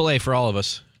freak. Chick-fil-A for all of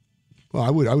us. Well, I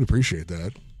would appreciate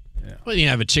that. Yeah. Well, you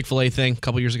have a Chick-fil-A thing a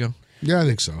couple years ago. Yeah, I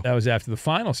think so. That was after the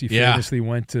finals. He Yeah. famously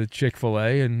went to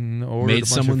Chick-fil-A and ordered Made a bunch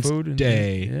someone's of food. And,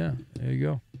 day. Yeah, there you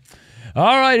go.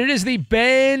 All right, it is the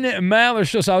Ben Maller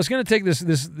Show. So I was going to take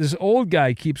this old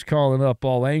guy keeps calling up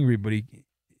all angry, but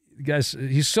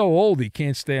he's so old he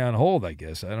can't stay on hold, I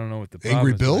guess. I don't know what the problem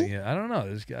Angry is. Bill? Yeah, I don't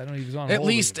know. This guy, I don't know if he was on At hold.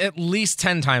 least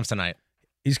 10 times tonight.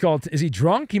 He's called. Is he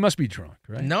drunk? He must be drunk,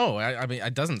 right? No, I mean,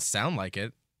 it doesn't sound like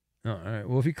it. Oh, all right.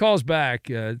 Well, if he calls back,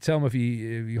 tell him if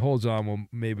he holds on, we'll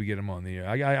maybe get him on the air.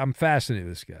 I'm fascinated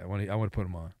with this guy. I want to put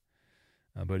him on,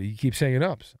 but he keeps hanging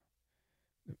up. So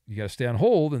you got to stay on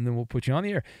hold, and then we'll put you on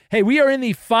the air. Hey, we are in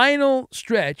the final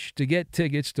stretch to get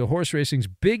tickets to horse racing's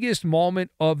biggest moment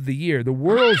of the year. The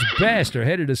world's best are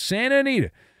headed to Santa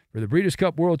Anita for the Breeders'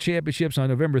 Cup World Championships on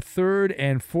November 3rd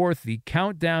and 4th. The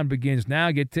countdown begins now.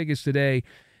 Get tickets today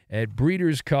at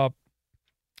breederscup.com.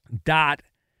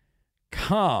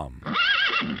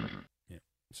 Yeah,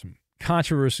 some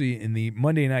controversy in the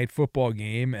Monday Night Football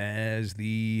game as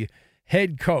the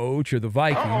head coach of the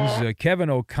Vikings, Kevin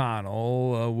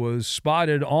O'Connell, was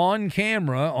spotted on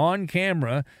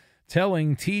camera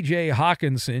telling T.J.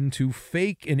 Hawkinson to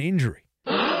fake an injury.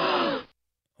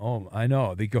 Oh, I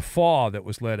know. The guffaw that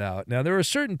was let out. Now, there are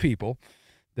certain people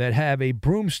that have a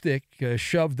broomstick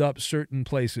shoved up certain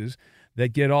places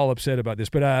that get all upset about this.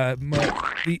 But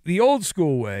the old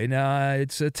school way, now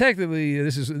it's technically,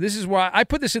 this is why I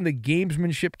put this in the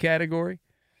gamesmanship category.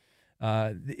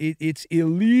 It's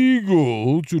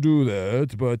illegal to do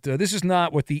that, but this is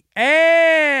not what the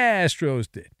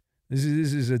Astros did. This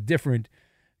is a different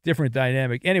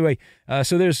dynamic. Anyway,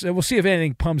 so we'll see if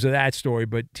anything comes of that story,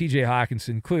 but TJ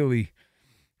Hawkinson clearly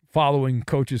following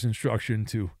coach's instruction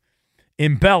to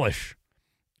embellish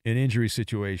an injury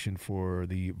situation for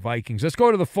the Vikings. Let's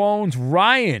go to the phones.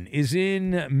 Ryan is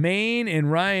in Maine,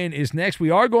 and Ryan is next.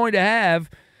 We are going to have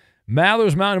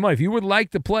Maller's Mountain of Money. If you would like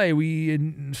to play, we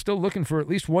are still looking for at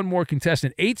least one more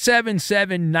contestant.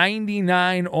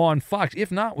 877-99 on Fox.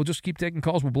 If not, we'll just keep taking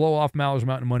calls. We'll blow off Maller's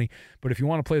Mountain of Money. But if you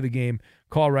want to play the game,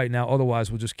 call right now.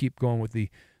 Otherwise, we'll just keep going with the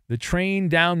train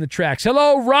down the tracks.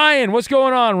 Hello, Ryan. What's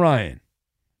going on, Ryan?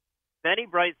 Benny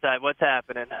Brightside, what's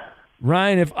happening?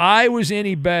 Ryan, if I was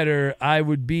any better, I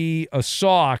would be a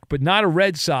Sox, but not a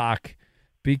Red Sox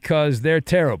because they're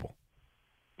terrible.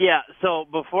 Yeah, so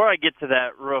before I get to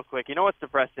that real quick, you know what's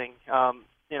depressing?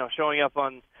 Showing up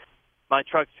on my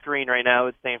truck screen right now,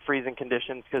 it's saying freezing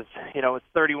conditions because, it's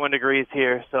 31 degrees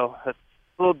here, so that's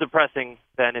a little depressing,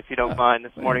 Ben, if you don't mind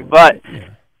this morning. But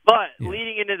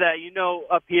leading into that,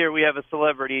 up here we have a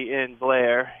celebrity in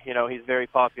Blair. He's very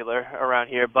popular around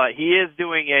here, but he is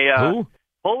doing a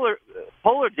polar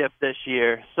dip this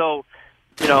year. So,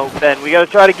 Ben, we got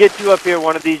to try to get you up here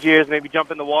one of these years, maybe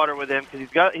jump in the water with him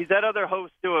because he's had other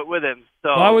hosts do it with him. So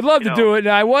I would love to do it.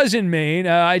 I was in Maine.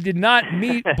 I did not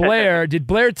meet Blair. Did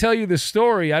Blair tell you the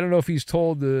story? I don't know if he's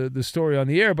told the story on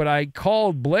the air, but I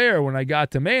called Blair when I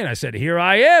got to Maine. I said, "Here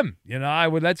I am.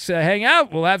 Let's hang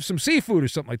out. We'll have some seafood or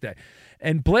something like that."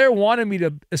 And Blair wanted me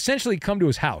to essentially come to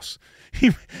his house.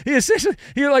 He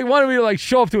wanted me to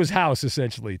show up to his house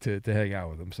essentially to hang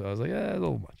out with him. So I was like, a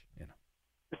little much.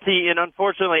 See, and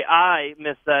unfortunately, I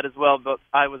missed that as well, but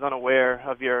I was unaware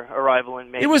of your arrival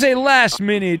in Maine. It was a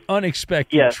last-minute,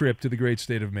 unexpected trip to the great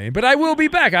state of Maine, but I will be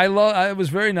back. It was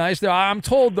very nice. I'm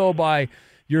told, though, by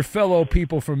your fellow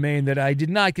people from Maine that I did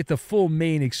not get the full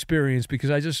Maine experience because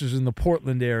I just was in the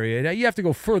Portland area. Now, you have to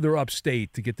go further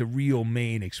upstate to get the real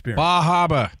Maine experience. Bar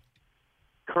Harbor.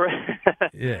 Correct.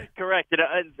 Yeah. Correct. But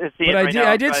I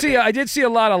did see a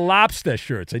lot of lobster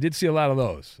shirts. I did see a lot of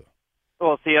those.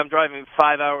 Well, see, I'm driving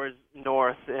 5 hours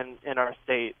north in our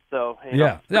state, so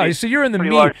so you're in the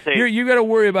meat. You got to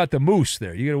worry about the moose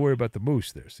there. See,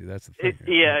 that's the thing.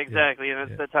 Exactly, and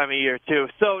it's that time of year too.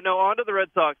 So, no, on to the Red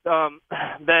Sox.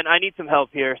 Ben, I need some help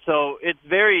here. So it's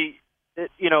the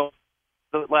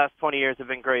last 20 years have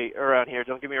been great around here.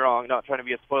 Don't get me wrong. Not trying to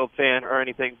be a spoiled fan or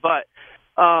anything, but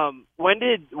when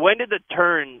did the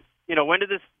turn? When did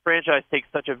this franchise take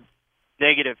such a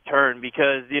negative turn?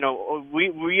 Because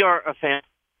we aren't a fan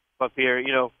up here.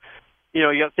 You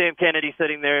got Sam Kennedy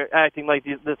sitting there acting like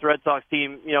this Red Sox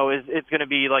team it's going to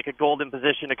be like a golden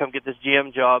position to come get this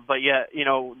GM job, but yet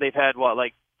they've had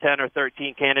 10 or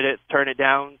 13 candidates turn it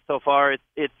down so far.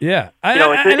 It's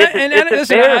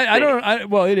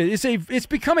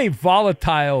become a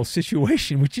volatile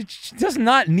situation, which it does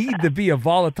not need to be a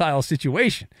volatile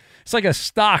situation. It's like a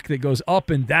stock that goes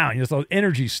up and down. There's those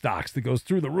energy stocks that goes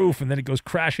through the roof and then it goes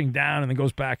crashing down and then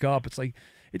goes back up. It's like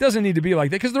it doesn't need to be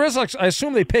like that because the Red Sox, I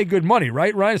assume they pay good money,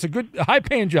 right? Right? It's a good,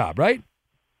 high-paying job, right?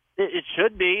 It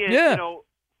should be. Yeah.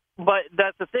 But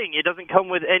that's the thing. It doesn't come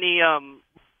with any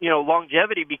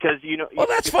longevity because Well,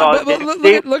 that's fine.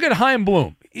 But look at Chaim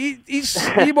Bloom. He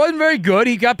wasn't very good.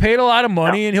 He got paid a lot of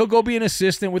money, and he'll go be an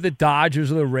assistant with the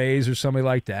Dodgers or the Rays or somebody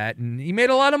like that. And he made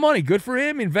a lot of money. Good for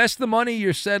him. Invest the money.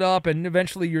 You're set up, and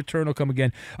eventually your turn will come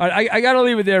again. All right, I got to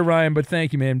leave it there, Ryan. But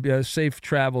thank you, man. Safe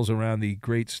travels around the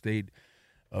great state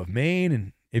of Maine.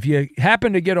 And if you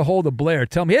happen to get a hold of Blair,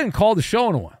 tell him he hasn't called the show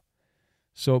in a while.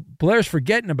 So Blair's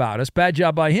forgetting about us. Bad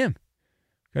job by him.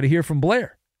 Got to hear from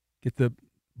Blair. Get the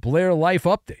Blair Life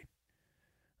update.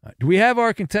 Do we have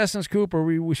our contestants, Coop,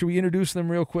 or should we introduce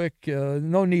them real quick?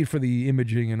 No need for the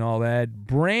imaging and all that.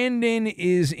 Brandon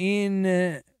is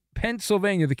in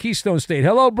Pennsylvania, the Keystone State.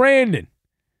 Hello, Brandon.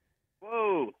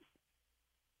 Whoa.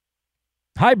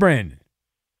 Hi, Brandon.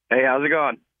 Hey, how's it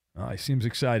going? Oh, he seems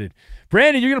excited.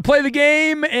 Brandon, you're going to play the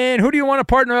game, and who do you want to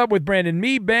partner up with, Brandon?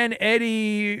 Me, Ben,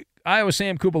 Eddie, Iowa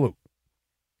Sam, Koopaloop.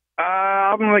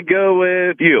 I'm going to go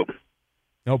with you.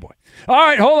 Oh, boy. All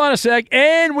right, hold on a sec.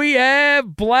 And we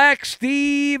have Black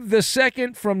Steve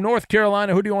II from North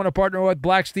Carolina. Who do you want to partner with?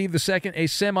 Black Steve II, a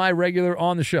semi-regular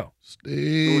on the show.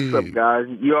 Steve. What's up, guys?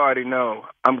 You already know.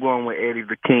 I'm going with Eddie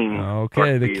the King.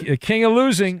 Okay, the king of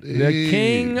losing. Steve. The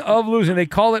king of losing. They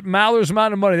call it Maller's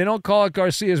Mountain of Money. They don't call it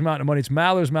Garcia's Mountain of Money. It's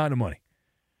Maller's Mountain of Money.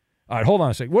 All right, hold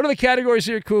on a second. What are the categories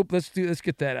here, Coop? Let's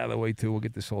get that out of the way, too. We'll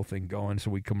get this whole thing going.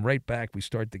 So we come right back. We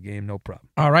start the game. No problem.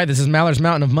 All right, this is Maller's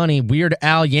Mountain of Money, Weird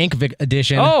Al Yankovic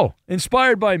edition. Oh,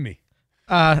 inspired by me.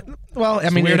 Well, I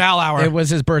mean, Weird Al hour. It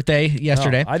was his birthday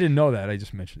yesterday. I didn't know that. I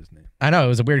just mentioned his name. I know, it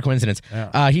was a weird coincidence.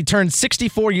 Yeah. He turned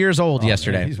 64 years old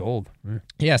yesterday. Man, he's old. Yeah.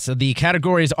 Yeah, so the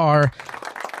categories are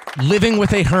Living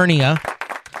with a Hernia,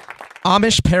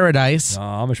 Amish Paradise,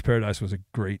 Amish Paradise was a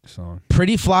great song.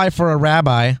 Pretty Fly for a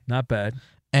Rabbi, Not bad.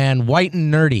 and White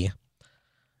and Nerdy.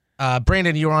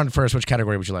 Brandon, you were on first. Which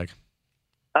category would you like?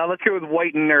 Let's go with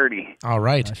White and Nerdy. All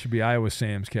right. That should be Iowa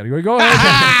Sam's category. Go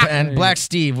ahead. And Black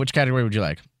Steve, which category would you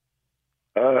like?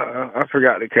 I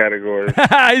forgot the category.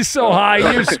 He's so high.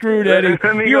 You're screwed, Eddie.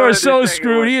 You are so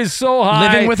screwed. He is so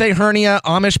high. Living with a Hernia,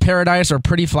 Amish Paradise, or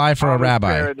Pretty Fly for a Rabbi?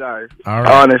 Paradise. All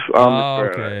right. Honest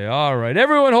Paradise. Okay, all right.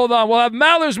 Everyone, hold on. We'll have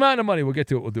Maller's Mountain of Money. We'll get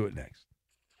to it. We'll do it next.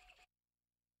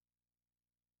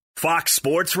 Fox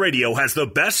Sports Radio has the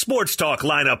best sports talk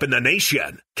lineup in the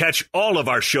nation. Catch all of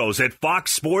our shows at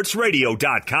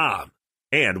foxsportsradio.com.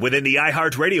 And within the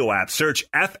iHeartRadio app, search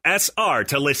FSR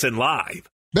to listen live.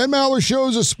 Ben Maller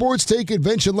shows a sports take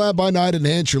invention lab by night.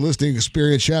 Enhance your listening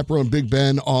experience. Chaperone Big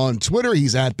Ben on Twitter.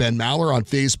 He's at Ben Maller on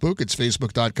Facebook. It's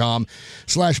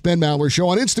facebook.com/Ben Maller Show.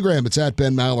 On Instagram, it's at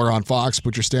Ben Maller on Fox.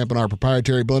 Put your stamp on our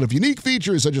proprietary blend of unique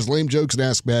features such as lame jokes and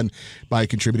Ask Ben by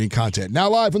contributing content. Now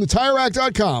live from the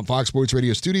TireRack.com Fox Sports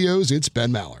Radio studios, it's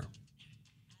Ben Maller.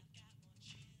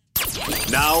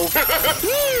 Now,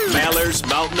 Maller's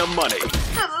Mountain of Money.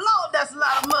 Good Lord, that's a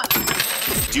lot of money.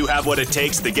 Do you have what it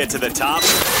takes to get to the top?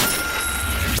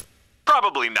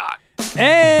 Probably not.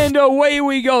 And away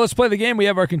we go. Let's play the game. We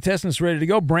have our contestants ready to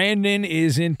go. Brandon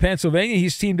is in Pennsylvania.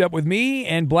 He's teamed up with me.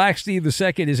 And Black Steve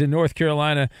II is in North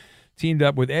Carolina, teamed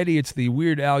up with Eddie. It's the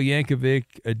Weird Al Yankovic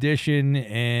edition.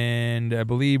 And I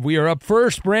believe we are up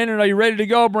first. Brandon, are you ready to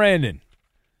go, Brandon?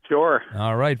 Sure.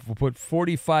 All right. We'll put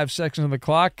 45 seconds on the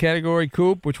clock. Category,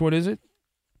 Coop. Which one is it?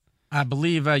 I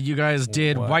believe you guys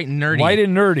did White and Nerdy. White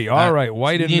and Nerdy. All right,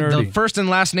 White and you need Nerdy. the first and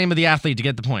last name of the athlete to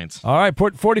get the points. All right,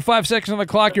 put 45 seconds on the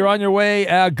clock. You're on your way.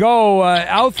 Go.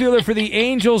 Outfielder for the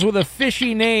Angels with a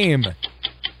fishy name.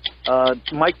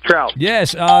 Mike Trout.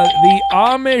 Yes, the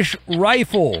Amish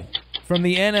Rifle from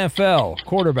the NFL,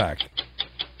 quarterback.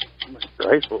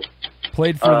 Rifle.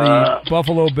 Played for the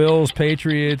Buffalo Bills,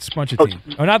 Patriots, bunch of teams.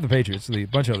 Oh, not the Patriots, the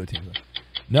bunch of other teams.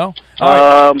 No?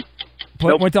 All right.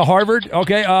 Nope. Went to Harvard.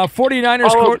 Okay.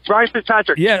 49ers. Ryan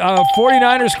Fitzpatrick. Yeah,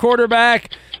 49ers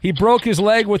quarterback. He broke his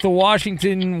leg with the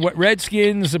Washington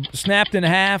Redskins, snapped in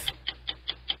half.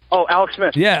 Oh, Alex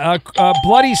Smith. Yeah,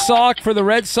 bloody sock for the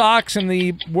Red Sox in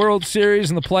the World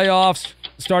Series and the playoffs.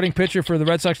 Starting pitcher for the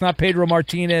Red Sox, not Pedro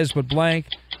Martinez, but blank.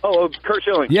 Oh, Kurt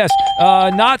Schilling. Yes.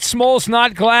 Not Smoltz,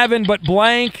 not Glavine, but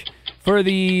blank for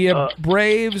the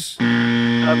Braves.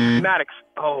 Maddox.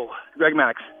 Oh, Greg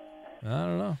Maddox. I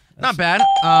don't know. Not bad.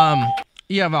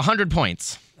 You have 100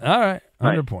 points. All right,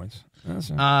 100 points.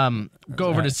 Go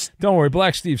over to. Don't worry,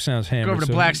 Black Steve sounds hammered. Go over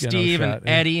to Black Steve and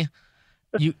Eddie.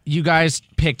 You guys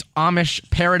picked Amish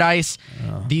Paradise.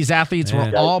 These athletes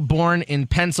were all born in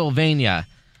Pennsylvania.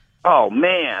 Oh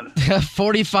man.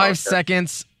 45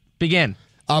 seconds. Begin.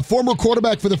 Former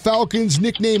quarterback for the Falcons,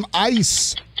 nickname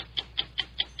Ice.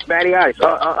 Matty Ice.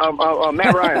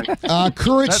 Matt Ryan.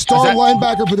 Current star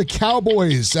linebacker for the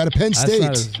Cowboys out of Penn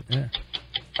State.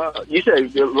 You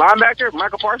said linebacker,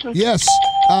 Michael Parsons? Yes.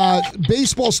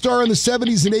 Baseball star in the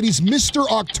 70s and 80s, Mr.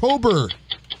 October.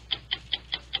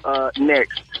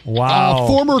 Next. Wow.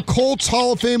 Former Colts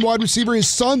Hall of Fame wide receiver. His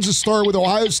son's a star with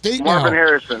Ohio State Marvin now.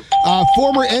 Harrison.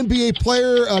 Former NBA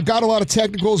player. Got a lot of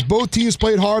technicals. Both teams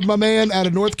played hard, my man, out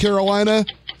of North Carolina.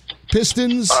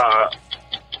 Pistons.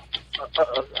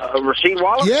 Rasheed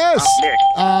Wallace? Yes.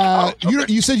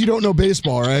 You said you don't know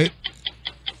baseball, right?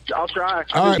 I'll try.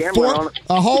 All right.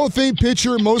 A Hall of Fame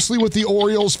pitcher, mostly with the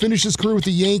Orioles. Finished his career with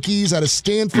the Yankees out of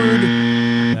Stanford.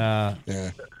 Yeah.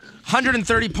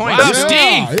 130 points. Wow,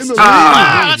 Steve. in the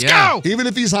lead. Let's go. Even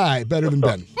if he's high, better than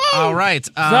Ben. All right. It's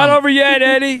not over yet,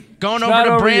 Eddie. Going over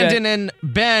to Brandon and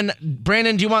Ben.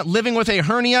 Brandon, do you want Living with a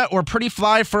Hernia or Pretty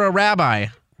Fly for a Rabbi?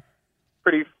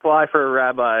 Pretty Fly for a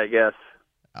Rabbi, I guess.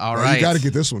 All right. You got to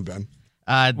get this one, Ben.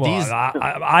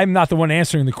 I'm not the one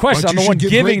answering the question. I'm the one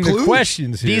giving the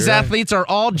questions here. These athletes are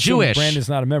all Jewish. Brandon's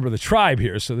not a member of the tribe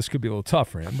here, so this could be a little tough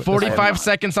for him. 45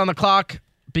 seconds on the clock.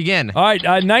 Begin. All right,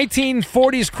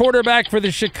 1940s quarterback for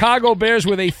the Chicago Bears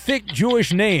with a thick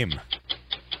Jewish name.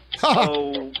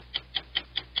 Oh,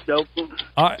 nope.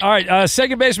 All right,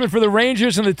 second baseman for the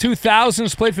Rangers in the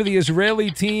 2000s, played for the Israeli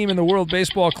team in the World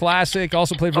Baseball Classic,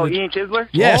 also played for Ian Kinsler?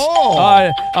 Yes.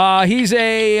 Oh. He's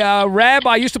a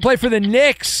rabbi, used to play for the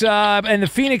Knicks and the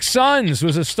Phoenix Suns,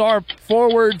 was a star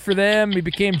forward for them. He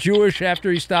became Jewish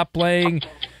after he stopped playing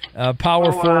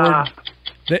power forward.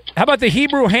 How about the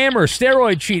Hebrew Hammer,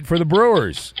 steroid cheat for the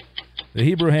Brewers? The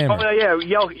Hebrew Hammer. Oh,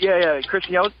 yeah.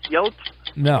 Christian Yost?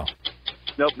 No.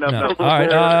 Nope. All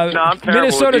right. I'm terrible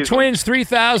Minnesota with these Twins,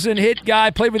 3,000 hit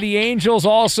guy, played with the Angels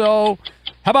also.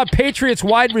 How about Patriots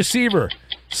wide receiver,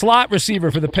 slot receiver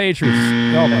for the Patriots?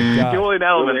 Oh, my God. Julian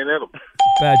Edelman.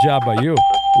 Bad job by you.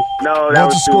 No, that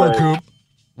What's was the score, too late. Coop?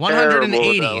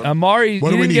 180. Amari,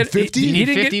 What do we need, 50? He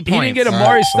didn't 50 get, he didn't get points. Amari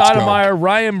All right, let's go. Stoudemire,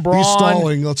 Ryan Braun. He's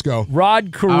stalling. Let's go.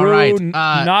 Rod Carew, All right,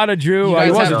 not a Jew. You He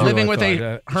guys was have a Jew, living I with a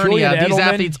thought. Julian hernia. These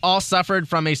Edelman. athletes all suffered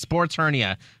from a sports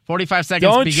hernia. 45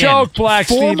 seconds Don't begin. choke, Black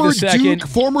Steve II.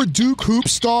 Former Duke hoop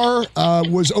star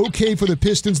was okay for the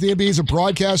Pistons. The NBA is a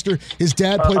broadcaster. His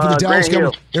dad played for the Dallas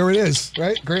Cowboys. There it is,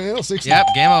 right? Grant Hill, 60. Yep,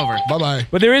 game over. Bye-bye.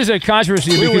 But there is a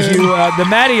controversy because the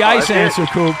Matty Ice answer,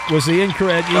 Coop, was the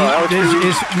incorrect.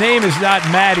 His name is not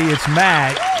Matty, it's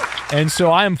Matt. And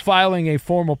so I am filing a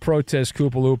formal protest,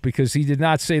 Koopaloop, because he did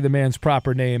not say the man's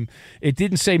proper name. It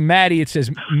didn't say Matty, it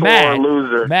says Matt.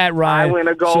 Loser. Matt Ryan. I win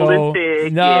a golden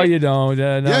ticket. No, you don't.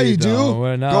 No, Yeah, you do.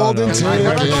 No, Golden no.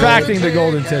 ticket. Retracting the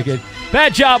golden ticket.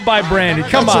 Bad job by Brandon.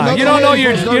 Come That's on. You another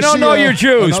don't know win your for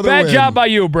Jews. Garcia. Bad Another job win. by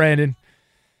you, Brandon.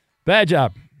 Bad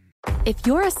job. If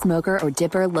you're a smoker or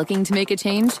dipper looking to make a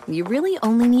change, you really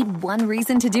only need one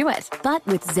reason to do it. But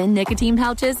with Zyn nicotine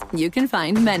pouches, you can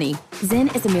find many.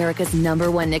 Zyn is America's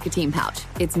 #1 nicotine pouch.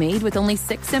 It's made with only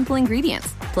 6 simple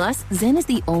ingredients. Plus, Zyn is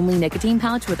the only nicotine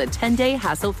pouch with a 10-day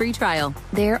hassle-free trial.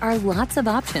 There are lots of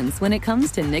options when it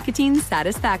comes to nicotine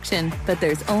satisfaction, but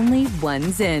there's only one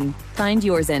Zyn. Find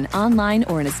your Zyn online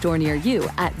or in a store near you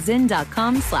at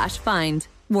zyn.com/find.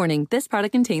 Warning, this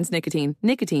product contains nicotine.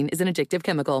 Nicotine is an addictive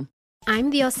chemical.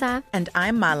 I'm Diosa. And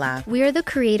I'm Mala. We are the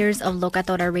creators of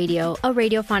Locatora Radio, a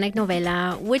radiophonic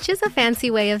novela, which is a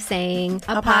fancy way of saying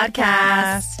a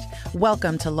podcast.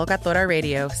 Welcome to Locatora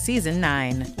Radio, Season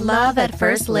 9. Love at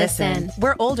first listen.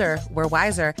 We're older, we're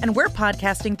wiser, and we're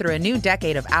podcasting through a new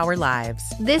decade of our lives.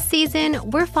 This season,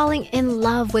 we're falling in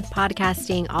love with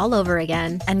podcasting all over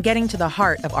again. And getting to the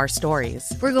heart of our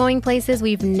stories. We're going places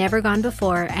we've never gone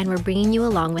before, and we're bringing you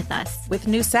along with us. With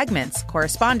new segments,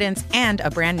 correspondence, and a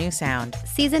brand new sound.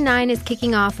 Season 9 is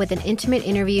kicking off with an intimate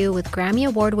interview with Grammy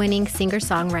Award-winning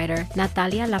singer-songwriter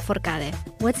Natalia Lafourcade.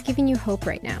 What's giving you hope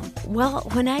right now? Well,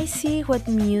 when I see what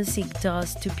music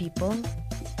does to people,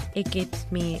 it gives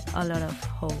me a lot of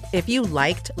hope. If you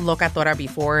liked Locatora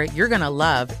before, you're going to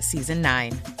love Season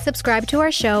 9. Subscribe to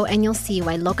our show and you'll see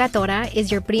why Locatora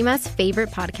is your prima's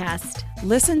favorite podcast.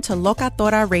 Listen to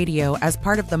Locatora Radio as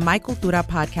part of the My Cultura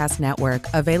Podcast Network,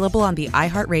 available on the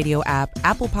iHeartRadio app,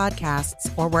 Apple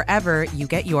Podcasts, or wherever you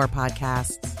get your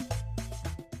podcasts.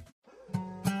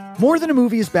 More Than a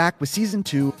Movie is back with Season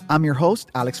 2. I'm your host,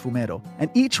 Alex Fumero,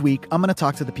 and each week I'm going to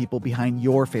talk to the people behind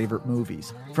your favorite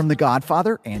movies. From The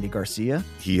Godfather, Andy Garcia.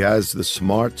 He has the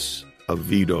smarts of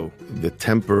Vito, the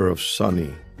temper of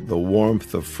Sonny, the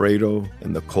warmth of Fredo,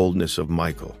 and the coldness of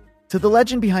Michael. To the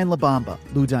legend behind La Bamba,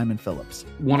 Lou Diamond Phillips.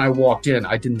 When I walked in,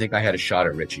 I didn't think I had a shot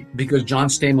at Richie because John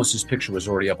Stamos' picture was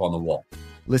already up on the wall.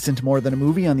 Listen to More Than a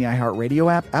Movie on the iHeartRadio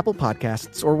app, Apple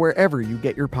Podcasts, or wherever you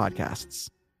get your podcasts.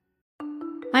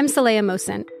 I'm Saleha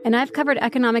Mohsen, and I've covered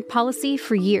economic policy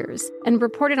for years and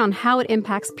reported on how it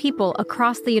impacts people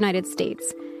across the United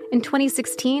States. In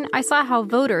 2016, I saw how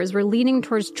voters were leaning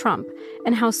towards Trump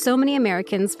and how so many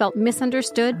Americans felt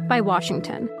misunderstood by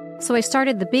Washington. So I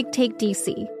started The Big Take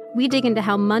DC. We dig into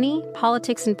how money,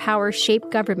 politics, and power shape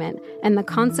government and the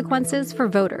consequences for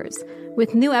voters.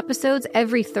 With new episodes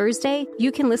every Thursday,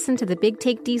 you can listen to The Big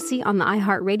Take DC on the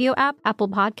iHeartRadio app, Apple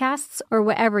Podcasts, or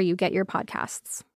wherever you get your podcasts.